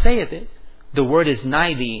say? What saith it? The word is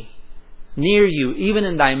nigh thee, near you, even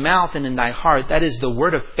in thy mouth and in thy heart. That is the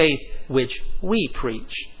word of faith which we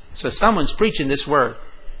preach. So someone's preaching this word.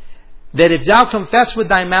 That if thou confess with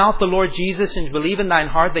thy mouth the Lord Jesus and believe in thine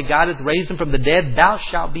heart that God hath raised him from the dead, thou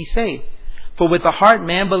shalt be saved. For with the heart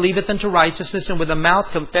man believeth unto righteousness, and with the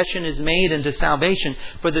mouth confession is made unto salvation.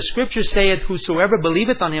 For the Scripture saith, whosoever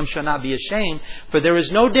believeth on him shall not be ashamed. For there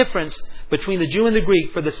is no difference between the Jew and the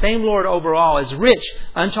Greek, for the same Lord over all is rich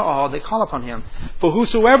unto all that call upon him. For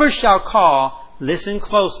whosoever shall call, listen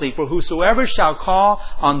closely, for whosoever shall call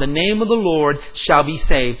on the name of the Lord shall be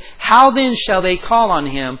saved. How then shall they call on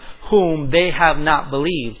him whom they have not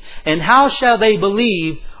believed? And how shall they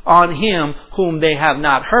believe on him whom they have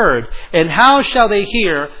not heard? And how shall they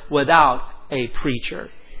hear without a preacher?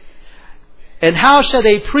 And how shall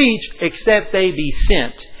they preach except they be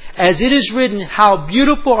sent? As it is written, how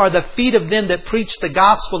beautiful are the feet of them that preach the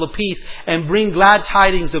gospel of peace and bring glad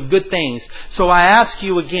tidings of good things. So I ask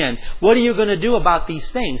you again, what are you going to do about these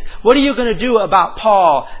things? What are you going to do about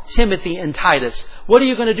Paul, Timothy, and Titus? What are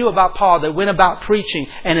you going to do about Paul that went about preaching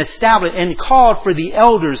and established and called for the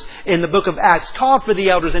elders in the book of Acts, called for the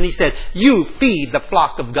elders, and he said, you feed the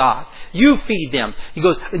flock of God. You feed them. He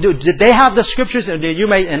goes, did they have the scriptures? And you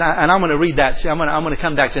may, and I'm going to read that. See, I'm going to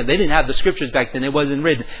come back to it. They didn't have the scriptures back then. It wasn't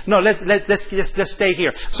written. No, let's stay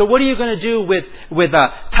here. So what are you going to do with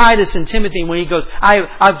Titus and Timothy when he goes,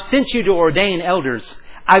 I've sent you to ordain elders.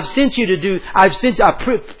 I've sent you to do,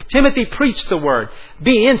 Timothy preached the word.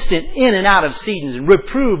 Be instant in and out of seasons.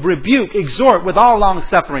 Reprove, rebuke, exhort with all long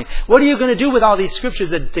suffering. What are you going to do with all these scriptures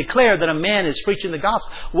that declare that a man is preaching the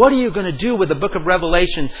gospel? What are you going to do with the book of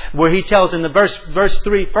Revelation where he tells in the first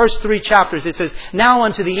three chapters, it says, now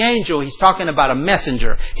unto the angel, he's talking about a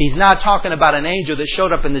messenger. He's not talking about an angel that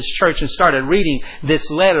showed up in this church and started reading this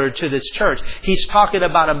letter to this church. He's talking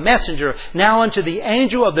about a messenger. Now unto the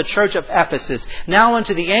angel of the church of Ephesus. Now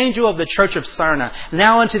unto the angel of the church of Smyrna.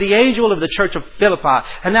 Now unto the angel of the church of Philippi.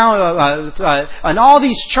 And now, and all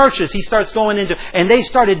these churches he starts going into, and they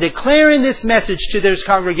started declaring this message to their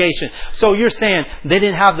congregation. So you're saying they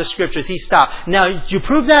didn't have the scriptures. He stopped. Now, to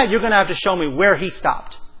prove that, you're going to have to show me where he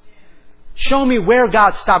stopped. Show me where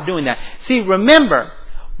God stopped doing that. See, remember,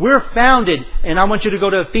 we're founded, and I want you to go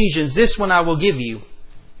to Ephesians. This one I will give you.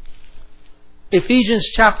 Ephesians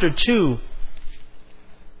chapter 2.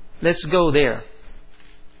 Let's go there.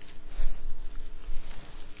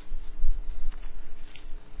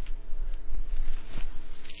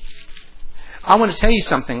 I want to tell you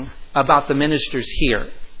something about the ministers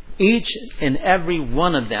here. Each and every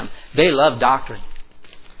one of them, they love doctrine.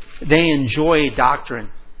 They enjoy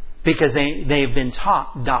doctrine because they've been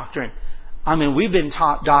taught doctrine. I mean, we've been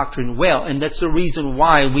taught doctrine well, and that's the reason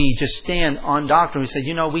why we just stand on doctrine. We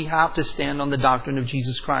say, we have to stand on the doctrine of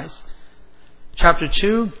Jesus Christ. Chapter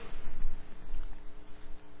 2,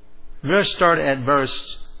 let's start at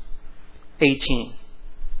verse 18.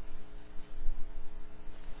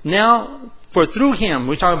 Now, for through Him,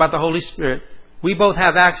 we talk about the Holy Spirit, we both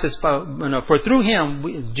have access, for through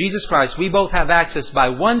Him, Jesus Christ, we both have access by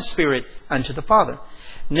one Spirit unto the Father.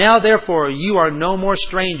 Now therefore you are no more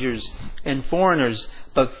strangers and foreigners,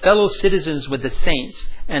 but fellow citizens with the saints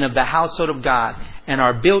and of the household of God, and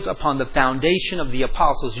are built upon the foundation of the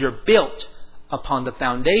apostles. You're built upon the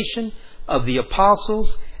foundation of the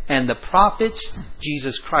apostles and the prophets,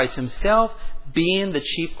 Jesus Christ Himself being the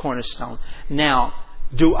chief cornerstone. Now,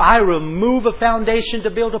 do I remove a foundation to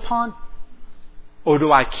build upon? Or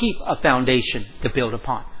do I keep a foundation to build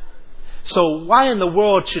upon? So why in the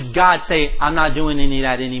world should God say, I'm not doing any of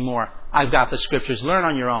that anymore? I've got the scriptures. Learn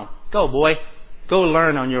on your own. Go, boy. Go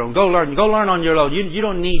learn on your own. Go learn on your own. You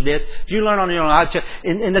don't need this. You learn on your own.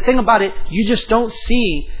 And the thing about it, you just don't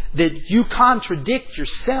see that you contradict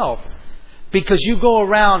yourself because you go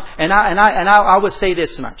around and I would say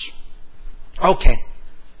this much. Okay.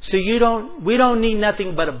 So we don't need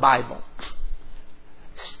nothing but a Bible.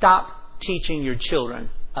 Stop teaching your children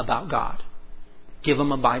about God. Give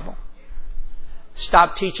them a Bible.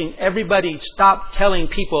 Stop teaching everybody. Stop telling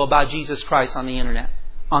people about Jesus Christ on the internet,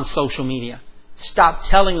 on social media. Stop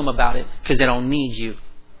telling them about it because they don't need you.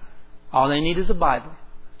 All they need is a Bible.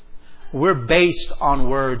 We're based on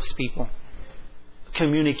words, people.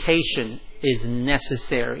 Communication is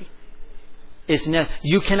necessary.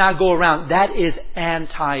 You cannot go around. That is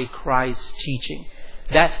Antichrist teaching.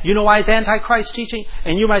 You know why it's Antichrist teaching?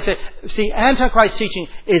 And you might say, see, Antichrist teaching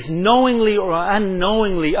is knowingly or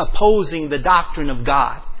unknowingly opposing the doctrine of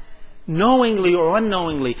God. Knowingly or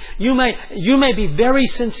unknowingly. You may be very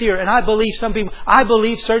sincere, and I believe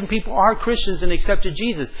certain people are Christians and accepted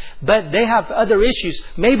Jesus, but they have other issues.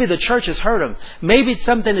 Maybe the church has hurt them. Maybe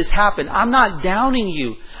something has happened. I'm not downing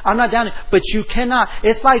you. But you cannot.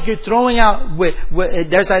 It's like you're throwing out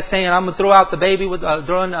there's that saying, I'm going to throw out the baby with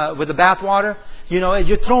the bathwater. You know,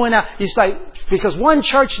 you're throwing out, it's like, because one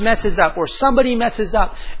church messes up or somebody messes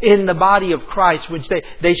up in the body of Christ, which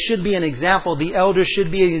they should be an example. The elders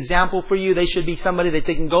should be an example for you. They should be somebody that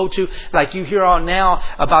they can go to. Like you hear on now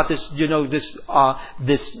about this,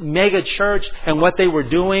 this mega church and what they were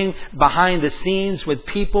doing behind the scenes with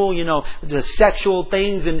people, the sexual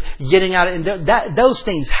things and getting out. And those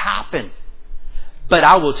things happen. But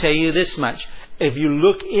I will tell you this much. If you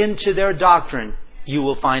look into their doctrine, you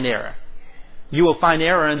will find error. You will find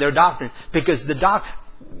error in their doctrine because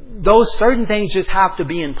those certain things just have to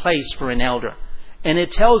be in place for an elder. And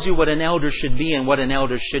it tells you what an elder should be and what an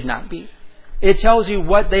elder should not be. It tells you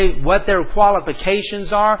what their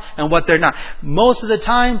qualifications are and what they're not. Most of the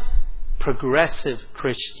time, progressive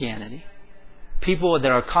Christianity. People that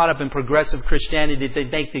are caught up in progressive Christianity, they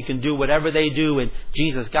think they can do whatever they do and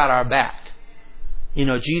Jesus got our back.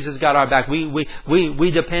 Jesus got our back.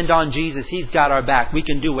 We depend on Jesus. He's got our back. We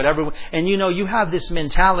can do whatever. And you have this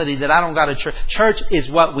mentality that I don't got a church. Church is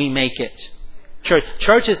what we make it.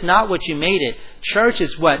 Church is not what you made it. Church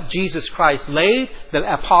is what Jesus Christ laid. The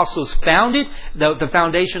apostles founded. The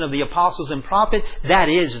foundation of the apostles and prophets. That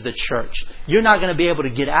is the church. You're not going to be able to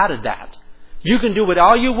get out of that. You can do it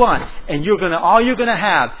all you want. And all you're going to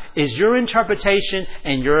have is your interpretation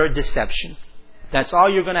and your deception. That's all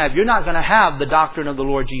you're going to have. You're not going to have the doctrine of the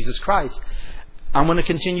Lord Jesus Christ. I'm going to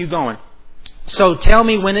continue going. So tell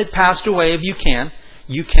me when it passed away if you can.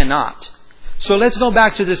 You cannot. So let's go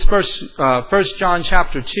back to this first John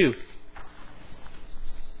chapter 2.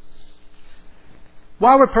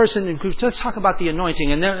 While we're person, let's talk about the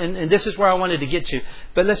anointing. And this is where I wanted to get to.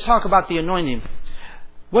 But let's talk about the anointing.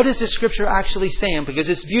 What is the scripture actually saying? Because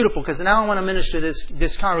it's beautiful. Because now I want to minister to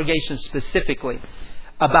this congregation specifically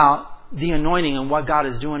about the anointing and what God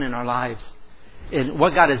is doing in our lives. And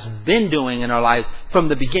what God has been doing in our lives from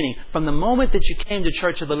the beginning. From the moment that you came to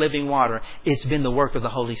Church of the Living Water, it's been the work of the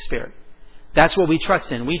Holy Spirit. That's what we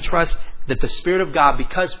trust in. We trust that the Spirit of God,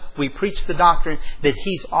 because we preach the doctrine that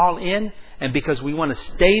He's all in, and because we want to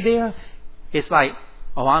stay there, it's like,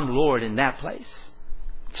 oh, I'm Lord in that place.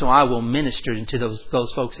 So I will minister to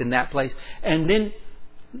those folks in that place. And then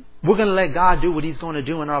we're going to let God do what He's going to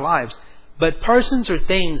do in our lives. But persons are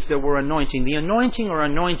things that were anointing. The anointing or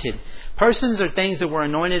anointed. Persons are things that were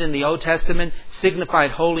anointed in the Old Testament, signified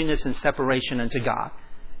holiness and separation unto God.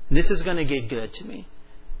 And this is going to get good to me.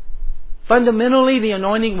 Fundamentally, the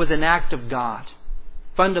anointing was an act of God.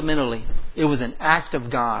 Fundamentally, it was an act of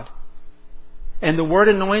God. And the word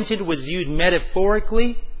anointed was used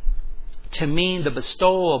metaphorically to mean the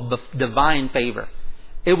bestowal of divine favor.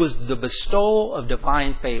 It was the bestowal of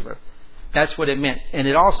divine favor. That's what it meant. And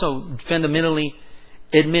it also, fundamentally,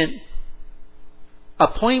 it meant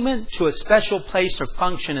appointment to a special place or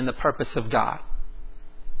function in the purpose of God.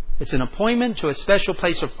 It's an appointment to a special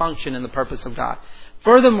place or function in the purpose of God.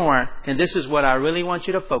 Furthermore, and this is what I really want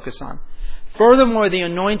you to focus on. Furthermore, the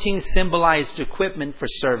anointing symbolized equipment for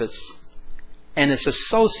service. And it's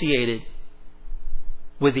associated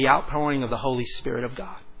with the outpouring of the Holy Spirit of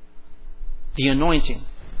God. The anointing.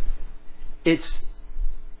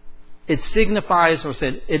 It signifies,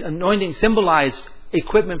 anointing symbolized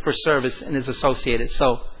equipment for service and is associated.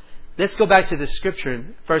 So, let's go back to this scripture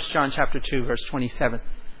in 1 John chapter 2, verse 27.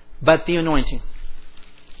 But the anointing,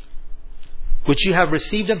 which you have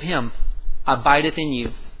received of Him, abideth in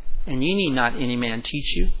you, and ye need not any man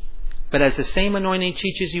teach you. But as the same anointing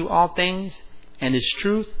teaches you all things, and is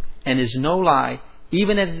truth, and is no lie,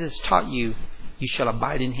 even as it is taught you, you shall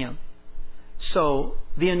abide in Him. So,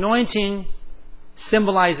 the anointing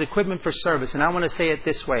symbolizes equipment for service. And I want to say it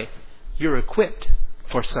this way. You're equipped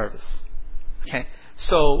for service. Okay?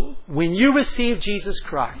 So, when you receive Jesus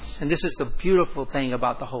Christ, and this is the beautiful thing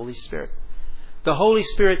about the Holy Spirit. The Holy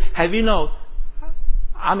Spirit, I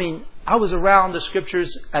was around the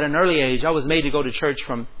Scriptures at an early age. I was made to go to church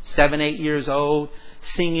from 7, 8 years old,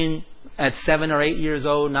 singing at 7 or 8 years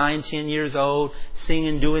old, 9, 10 years old,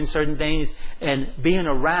 singing, doing certain things, and being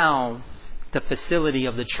around the facility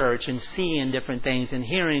of the church and seeing different things and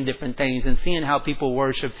hearing different things and seeing how people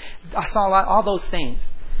worship. I saw all those things.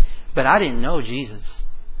 But I didn't know Jesus.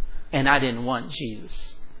 And I didn't want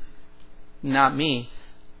Jesus. Not me.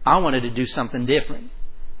 I wanted to do something different.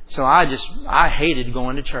 So I hated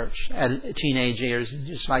going to church at teenage years.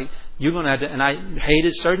 Just like, you're going to have to, and I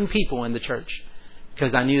hated certain people in the church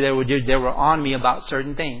because I knew they were on me about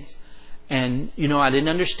certain things. And, I didn't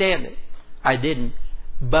understand it. I didn't.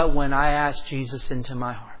 But when I asked Jesus into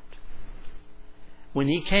my heart, when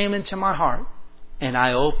He came into my heart and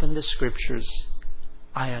I opened the Scriptures,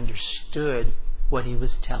 I understood what He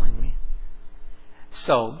was telling me.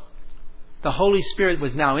 So, the Holy Spirit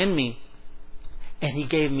was now in me, and He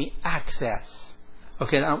gave me access.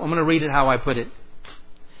 Okay, I'm going to read it how I put it.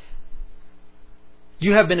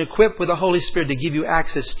 You have been equipped with the Holy Spirit to give you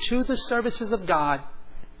access to the services of God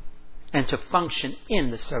and to function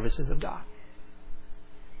in the services of God.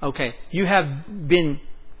 Okay, you have been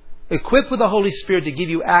equipped with the Holy Spirit to give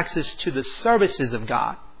you access to the services of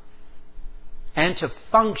God and to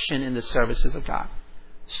function in the services of God.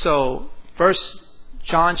 So, 1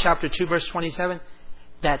 John chapter 2 verse 27,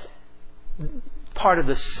 that's part of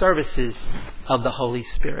the services of the Holy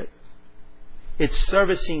Spirit. It's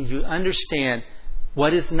servicing you understand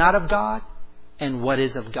what is not of God and what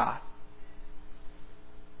is of God.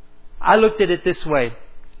 I looked at it this way.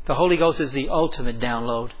 The Holy Ghost is the ultimate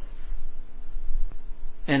download.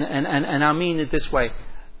 And I mean it this way.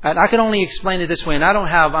 I can only explain it this way. And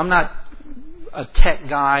I'm not a tech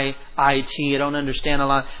guy, IT. I don't understand a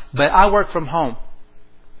lot. But I work from home.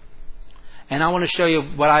 And I want to show you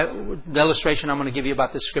the illustration I'm going to give you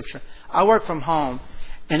about this scripture. I work from home.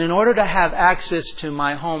 And in order to have access to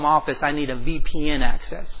my home office, I need a VPN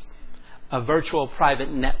access. A virtual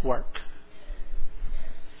private network.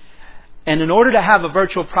 And in order to have a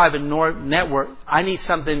virtual private network, I need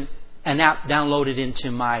an app downloaded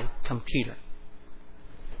into my computer.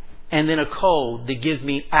 And then a code that gives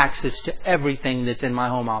me access to everything that's in my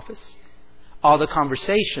home office. All the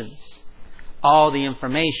conversations, all the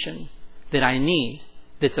information that I need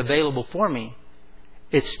that's available for me.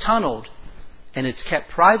 It's tunneled and it's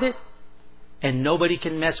kept private and nobody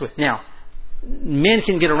can mess with. Now, men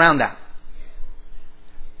can get around that.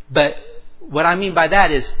 But what I mean by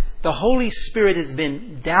that is the Holy Spirit has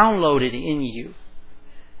been downloaded in you.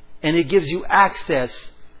 And it gives you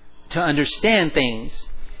access to understand things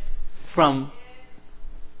from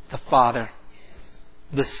the Father,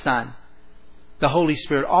 the Son, the Holy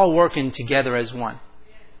Spirit, all working together as one.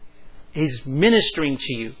 He's ministering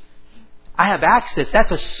to you. I have access.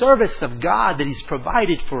 That's a service of God that He's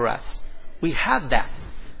provided for us. We have that.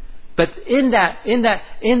 But in that,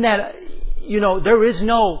 there is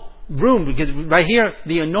no room, because right here,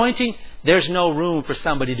 the anointing, there's no room for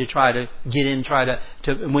somebody to try to get in,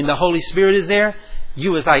 when the Holy Spirit is there,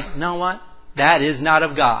 you was like, know what? That is not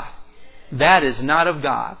of God. That is not of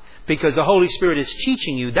God. Because the Holy Spirit is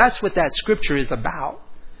teaching you. That's what that scripture is about.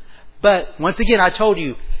 But once again, I told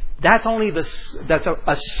you, that's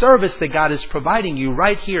a service that God is providing you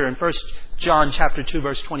right here in 1 John chapter 2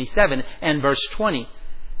 verse 27 and verse 20.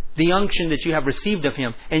 The unction that you have received of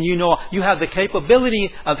Him. And you have the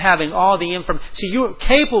capability of having all the information. See, you're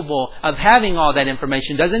capable of having all that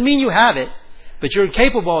information. Doesn't mean you have it. But you're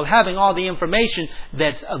capable of having all the information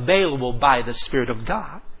that's available by the Spirit of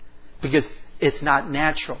God. Because it's not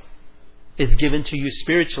natural. It's given to you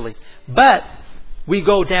spiritually. But we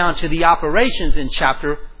go down to the operations in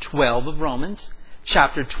chapter 12 of Romans.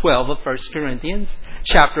 Chapter 12 of 1 Corinthians,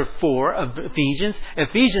 chapter 4 of Ephesians.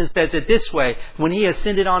 Ephesians says it this way: when He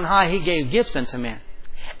ascended on high, He gave gifts unto men.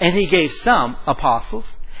 And He gave some apostles,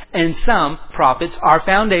 and some prophets, our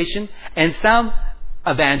foundation, and some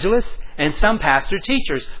evangelists, and some pastor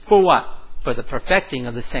teachers. For what? For the perfecting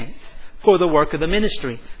of the saints. For the work of the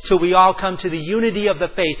ministry. So we all come to the unity of the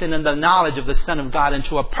faith and in the knowledge of the Son of God, and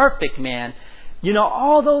to a perfect man.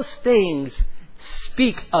 All those things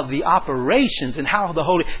speak of the operations and how the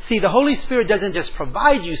Holy Spirit doesn't just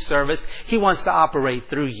provide you service. He wants to operate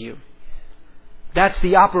through you. That's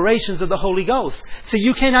the operations of the Holy Ghost. So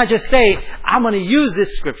you cannot just say, I'm going to use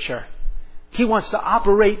this scripture. He wants to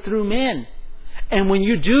operate through men. And when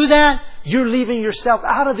you do that, you're leaving yourself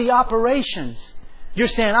out of the operations. You're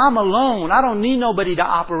saying, I'm alone. I don't need nobody to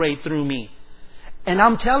operate through me. And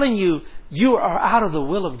I'm telling you, you are out of the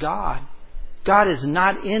will of God. God is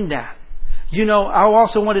not in that. I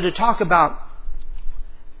also wanted to talk about,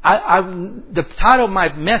 the title of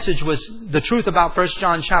my message was The Truth About 1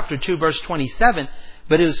 John chapter 2 verse 27,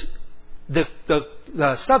 but it was,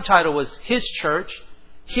 the subtitle was His Church,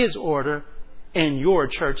 His Order, and Your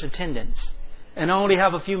Church Attendance. And I only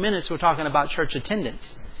have a few minutes, we're talking about church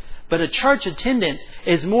attendance. But a church attendance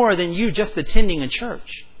is more than you just attending a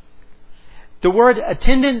church. The word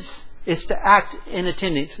attendance is to act in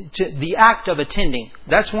attendance. The act of attending.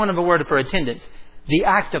 That's one of the word for attendance. The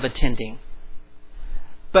act of attending.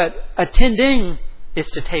 But attending is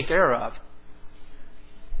to take care of.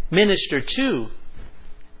 Minister to.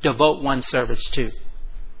 Devote one service to.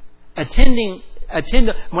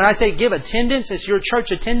 When I say give attendance, it's your church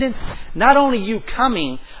attendance. Not only you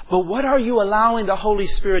coming, but what are you allowing the Holy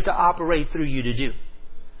Spirit to operate through you to do?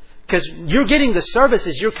 Because you're getting the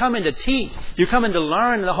services. You're coming to teach. You're coming to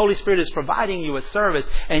learn. And the Holy Spirit is providing you a service.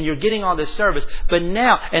 And you're getting all this service. But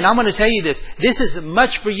now, and I'm going to tell you this. This is as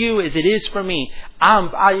much for you as it is for me.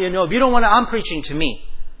 If you don't want to, I'm preaching to me.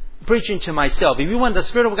 I'm preaching to myself. If you want, the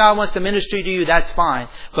Spirit of God wants to minister to you, that's fine.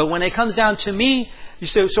 But when it comes down to me, you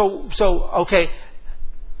say, okay,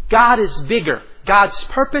 God is bigger. God's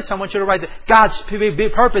purpose, I want you to write that. God's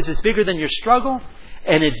purpose is bigger than your struggle.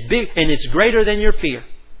 And it's greater than your fear.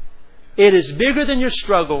 It is bigger than your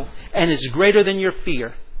struggle and it's greater than your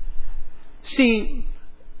fear. See,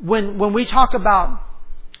 when we talk about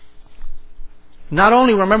not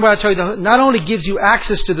only, remember I told you, not only gives you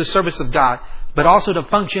access to the service of God, but also to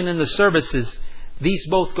function in the services, these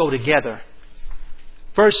both go together.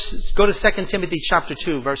 First, go to 2 Timothy chapter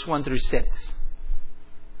 2, verse 1 through 6.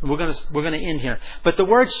 We're going to end here. But the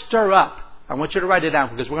word stir up, I want you to write it down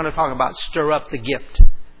because we're going to talk about stir up the gift.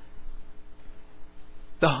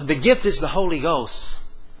 The gift is the Holy Ghost.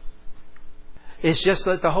 It's just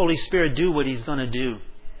let the Holy Spirit do what He's going to do.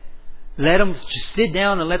 Let Him just sit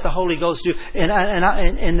down and let the Holy Ghost do.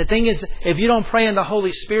 And the thing is, if you don't pray in the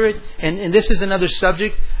Holy Spirit, and this is another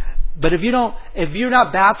subject, but if you're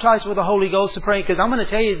not baptized with the Holy Ghost to pray, because I'm going to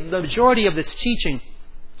tell you the majority of this teaching,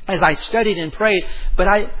 as I studied and prayed, but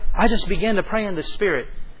I just began to pray in the Spirit,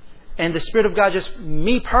 and the Spirit of God, just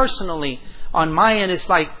me personally, on my end, it's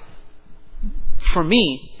like, for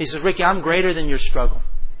me, He says, Ricky, I'm greater than your struggle.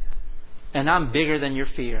 And I'm bigger than your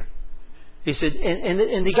fear. He said,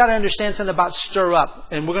 and you got to understand something about stir up.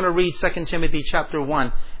 And we're going to read 2 Timothy chapter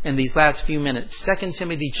 1 in these last few minutes. 2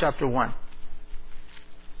 Timothy chapter 1.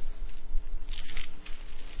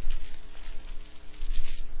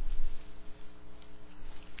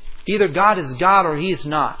 Either God is God or He is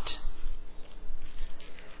not.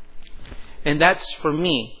 And that's for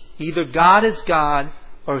me. Either God is God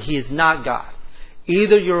or He is not God.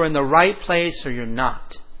 Either you're in the right place or you're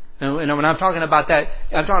not. And when I'm talking about that,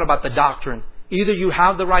 I'm talking about the doctrine. Either you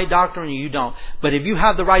have the right doctrine or you don't. But if you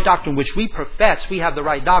have the right doctrine, which we profess we have the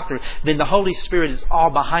right doctrine, then the Holy Spirit is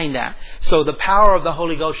all behind that. So the power of the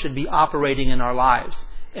Holy Ghost should be operating in our lives,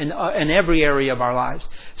 in every area of our lives.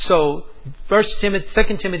 So 2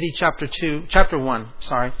 Timothy chapter 1.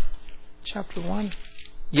 Chapter 1?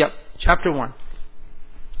 Yep, chapter 1.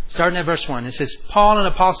 Starting at verse 1, it says, Paul, an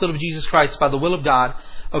apostle of Jesus Christ by the will of God,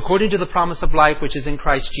 according to the promise of life which is in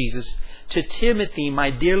Christ Jesus, to Timothy,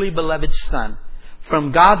 my dearly beloved son,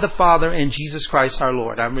 from God the Father and Jesus Christ our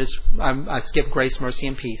Lord. I skip grace, mercy,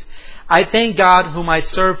 and peace. I thank God whom I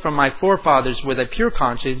serve from my forefathers with a pure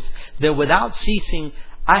conscience, that without ceasing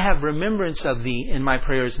I have remembrance of thee in my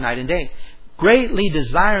prayers night and day, greatly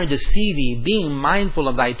desiring to see thee, being mindful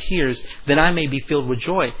of thy tears, that I may be filled with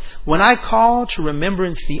joy. When I call to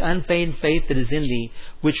remembrance the unfeigned faith that is in thee,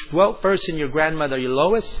 which dwelt first in your grandmother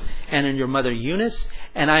Lois and in your mother Eunice,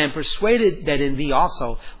 and I am persuaded that in thee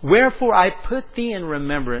also. Wherefore I put thee in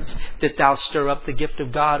remembrance, that thou stir up the gift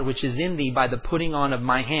of God which is in thee by the putting on of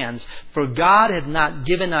my hands. For God hath not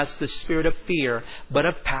given us the spirit of fear, but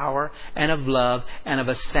of power and of love and of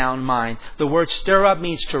a sound mind. The word stir up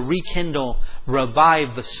means to rekindle,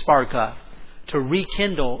 revive the spark of. To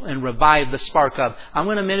rekindle and revive the spark of. I'm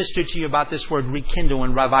going to minister to you about this word rekindle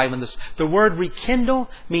and revive. The word rekindle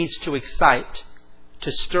means to excite,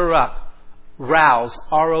 to stir up, rouse,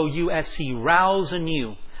 R-O-U-S-E, rouse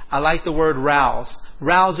anew. I like the word rouse.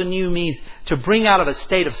 Rouse anew means to bring out of a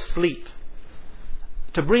state of sleep,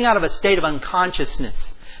 to bring out of a state of unconsciousness,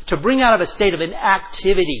 to bring out of a state of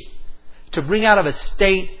inactivity, to bring out of a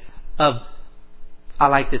state of, I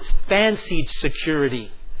like this, fancied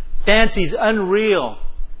security. Fancy's unreal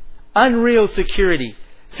security.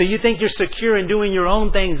 So you think you're secure in doing your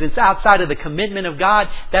own things. It's outside of the commitment of God.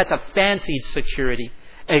 That's a fancied security.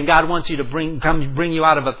 And God wants you to bring you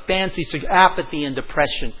out of a fancy apathy and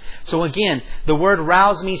depression. So again, the word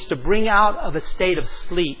rouse means to bring out of a state of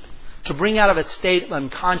sleep, to bring out of a state of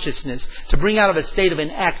unconsciousness, to bring out of a state of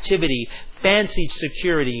inactivity, fancied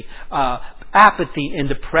security, apathy and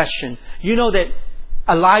depression. You know that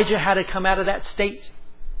Elijah had to come out of that state.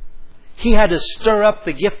 He had to stir up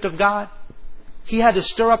the gift of God. He had to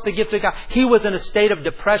stir up the gift of God. He was in a state of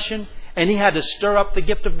depression and he had to stir up the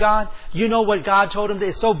gift of God. You know what God told him?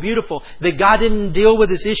 It's so beautiful that God didn't deal with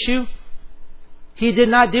his issue. He did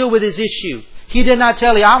not deal with his issue. He did not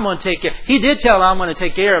tell her, I'm going to take care. He did tell her, I'm going to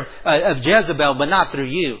take care of Jezebel, but not through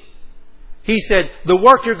you. He said, the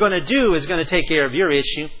work you're going to do is going to take care of your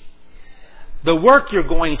issue. The work you're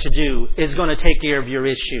going to do is going to take care of your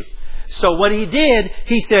issue. So what he did,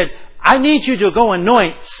 he said, I need you to go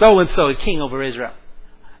anoint so-and-so a king over Israel.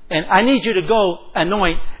 And I need you to go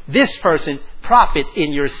anoint this person prophet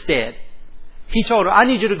in your stead. He told her, I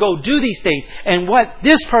need you to go do these things. And what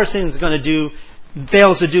this person is going to do,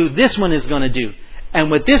 fails to do, this one is going to do. And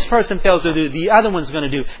what this person fails to do, the other one's going to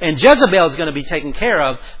do. And Jezebel is going to be taken care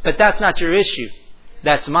of, but that's not your issue.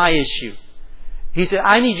 That's my issue. He said,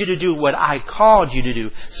 I need you to do what I called you to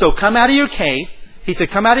do. So come out of your cave. He said,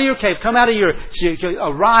 come out of your cave. Come out of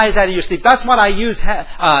arise out of your sleep. That's what I use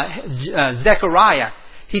Zechariah.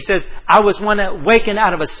 He says, I was one that wakened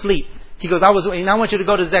out of a sleep. He goes, I want you to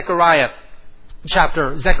go to Zechariah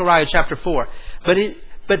chapter 4.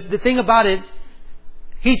 But the thing about it,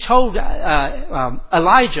 he told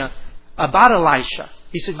Elijah about Elisha.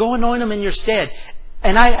 He said, go anoint him in your stead.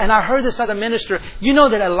 And I heard this other minister, you know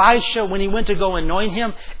that Elisha, when he went to go anoint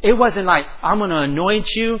him, it wasn't like, I'm going to anoint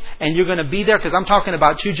you and you're going to be there. Because I'm talking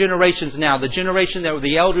about two generations now. The generation that were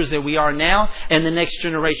the elders that we are now and the next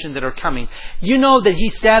generation that are coming. You know that he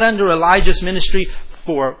sat under Elijah's ministry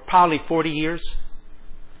for probably 40 years.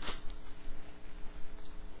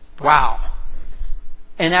 Wow.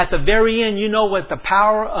 And at the very end, you know what the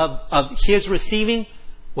power of his receiving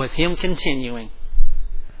was? Him continuing.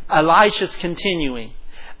 Elisha's continuing.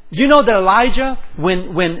 You know that Elijah,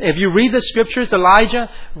 when if you read the scriptures,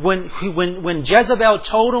 Elijah, when Jezebel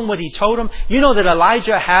told him what he told him, you know that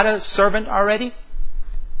Elijah had a servant already?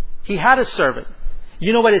 He had a servant.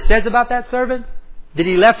 You know what it says about that servant? That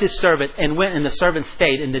he left his servant and went and the servant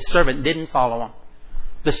stayed and the servant didn't follow him.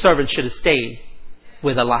 The servant should have stayed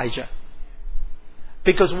with Elijah.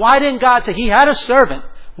 Because why didn't God say, he had a servant.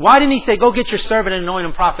 Why didn't he say, go get your servant and anoint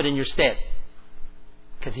him prophet in your stead?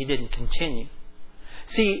 Because he didn't continue.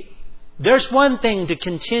 See, there's one thing to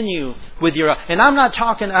continue with your, and I'm not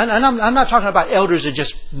talking about elders that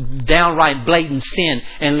just downright blatant sin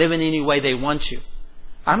and live in any way they want to.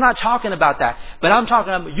 I'm not talking about that. But I'm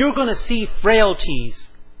talking about, you're going to see frailties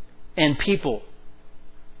in people.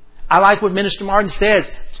 I like what Minister Martin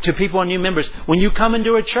says to people and new members. When you come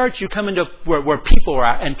into a church, you come into where people are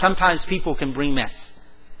at, and sometimes people can bring mess.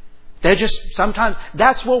 They're just, sometimes,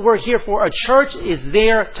 that's what we're here for. A church is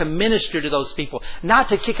there to minister to those people, not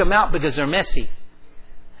to kick them out because they're messy.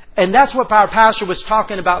 And that's what our pastor was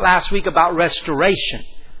talking about last week about restoration.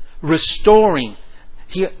 Restoring.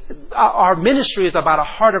 Our ministry is about a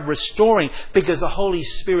heart of restoring because the Holy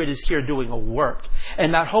Spirit is here doing a work.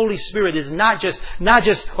 And that Holy Spirit is not just,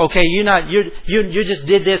 okay, you just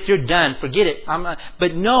did this, you're done, forget it.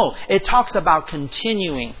 But no, it talks about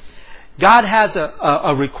continuing. God has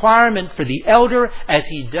a requirement for the elder as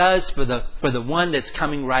He does for the one that's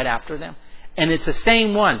coming right after them. And it's the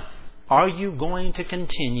same one. Are you going to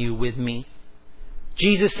continue with me?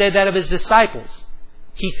 Jesus said that of His disciples.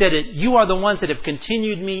 He said it, you are the ones that have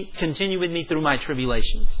continued with me through my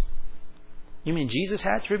tribulations. You mean Jesus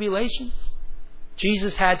had tribulations?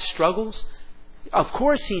 Jesus had struggles? Of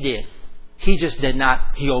course He did. He just did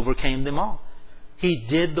not, He overcame them all. He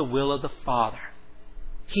did the will of the Father.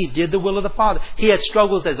 He did the will of the Father. He had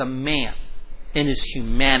struggles as a man in His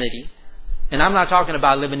humanity. And I'm not talking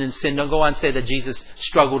about living in sin. Don't go on and say that Jesus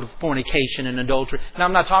struggled with fornication and adultery. No,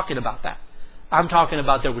 I'm not talking about that. I'm talking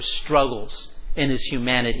about there were struggles in His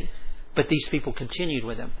humanity. But these people continued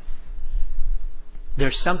with Him.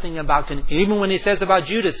 There's something about, even when He says about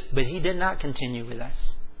Judas, but he did not continue with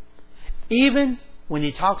us. Even when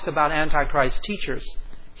He talks about Antichrist teachers,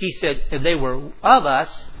 He said if they were of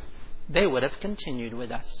us, they would have continued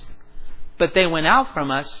with us. But they went out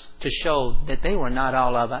from us to show that they were not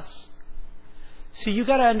all of us. So you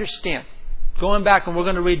got to understand. Going back, and we're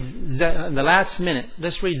going to read in the last minute.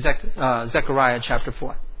 Let's read Zechariah chapter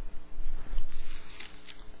 4.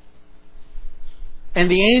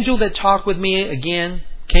 And the angel that talked with me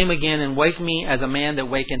came again and waked me as a man that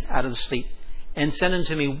wakened out of sleep, and said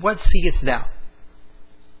unto me, what seest thou?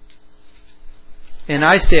 And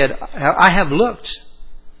I said, I have looked,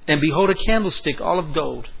 and behold a candlestick all of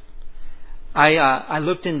gold. I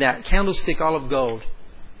looked in that candlestick all of gold.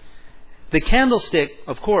 The candlestick,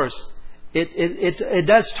 of course, it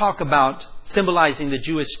does talk about symbolizing the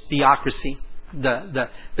Jewish theocracy, the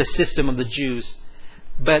system of the Jews.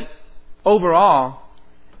 But overall,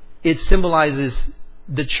 it symbolizes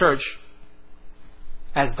the church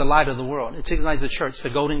as the light of the world. It symbolizes the church, the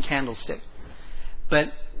golden candlestick.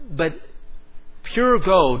 But pure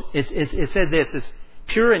gold, it said this, is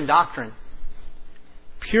pure in doctrine,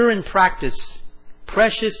 pure in practice,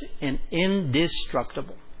 precious and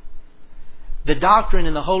indestructible. The doctrine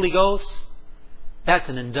in the Holy Ghost, that's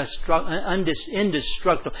an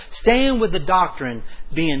indestructible. Staying with the doctrine,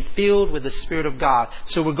 being filled with the Spirit of God.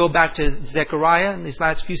 So we'll go back to Zechariah in these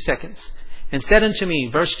last few seconds. And said unto me,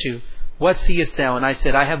 verse 2, What seest thou? And I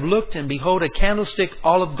said, I have looked, and behold, a candlestick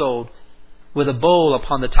all of gold, with a bowl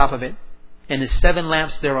upon the top of it, and his 7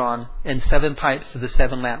 lamps thereon, and 7 pipes to the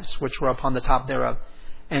 7 lamps, which were upon the top thereof,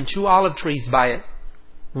 and 2 olive trees by it,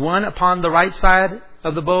 one upon the right side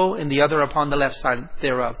of the bowl, and the other upon the left side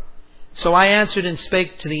thereof. So I answered and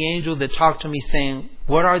spake to the angel that talked to me, saying,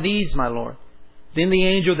 What are these, my Lord? Then the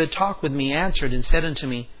angel that talked with me answered and said unto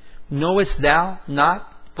me, Knowest thou not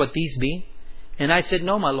what these be? And I said,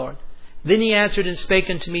 No, my Lord. Then he answered and spake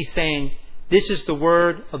unto me, saying, This is the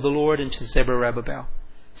word of the Lord unto Zerubbabel,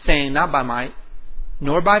 saying, Not by might,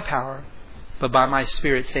 nor by power, but by my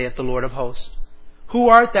Spirit, saith the Lord of hosts. Who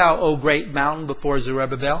art thou, O great mountain, before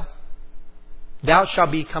Zerubbabel? Thou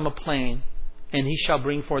shalt become a plain, and he shall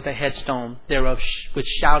bring forth a headstone thereof with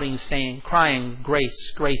shouting, saying, crying,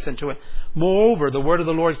 Grace, grace unto it. Moreover, the word of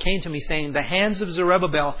the Lord came to me, saying, The hands of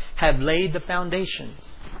Zerubbabel have laid the foundations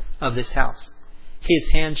of this house.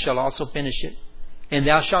 His hand shall also finish it. And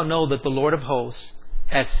thou shalt know that the Lord of hosts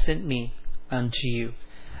hath sent me unto you.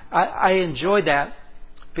 I enjoy that,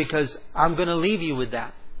 because I'm going to leave you with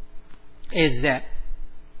that. Is that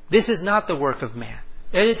this is not the work of man.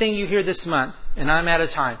 Anything you hear this month, and I'm out of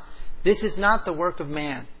time, this is not the work of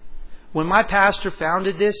man. When my pastor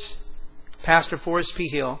founded this, Pastor Forrest P.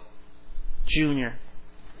 Hill Jr.,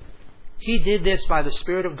 he did this by the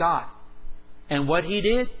Spirit of God. And what he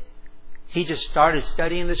did, he just started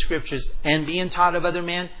studying the Scriptures and being taught of other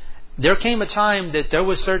men. There came a time that there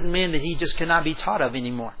were certain men that he just could not be taught of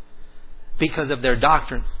anymore because of their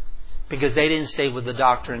doctrine, because they didn't stay with the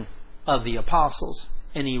doctrine of the apostles.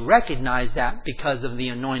 And he recognized that because of the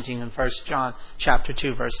anointing in 1 John chapter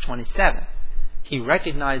 2, verse 27. He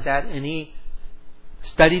recognized that, and he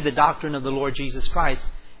studied the doctrine of the Lord Jesus Christ.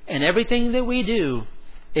 And everything that we do,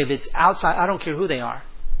 if it's outside, I don't care who they are.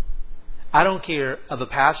 I don't care if a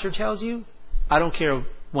pastor tells you. I don't care if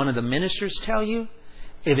one of the ministers tell you.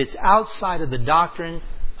 If it's outside of the doctrine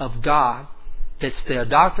of God, that's the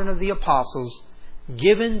doctrine of the apostles,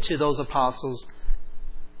 given to those apostles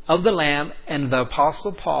of the Lamb and the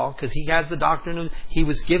Apostle Paul, because he has the doctrine of, he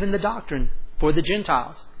was given the doctrine for the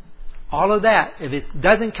Gentiles. All of that, if it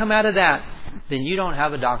doesn't come out of that, then you don't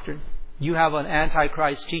have a doctrine. You have an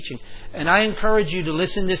Antichrist teaching. And I encourage you to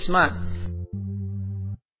listen this month.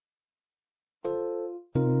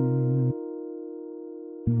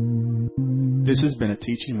 This has been a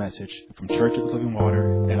teaching message from Church of the Living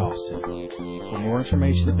Water at Austin. For more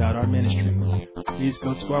information about our ministry, please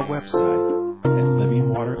go to our website at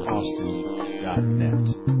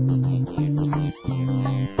livingwateraustin.net.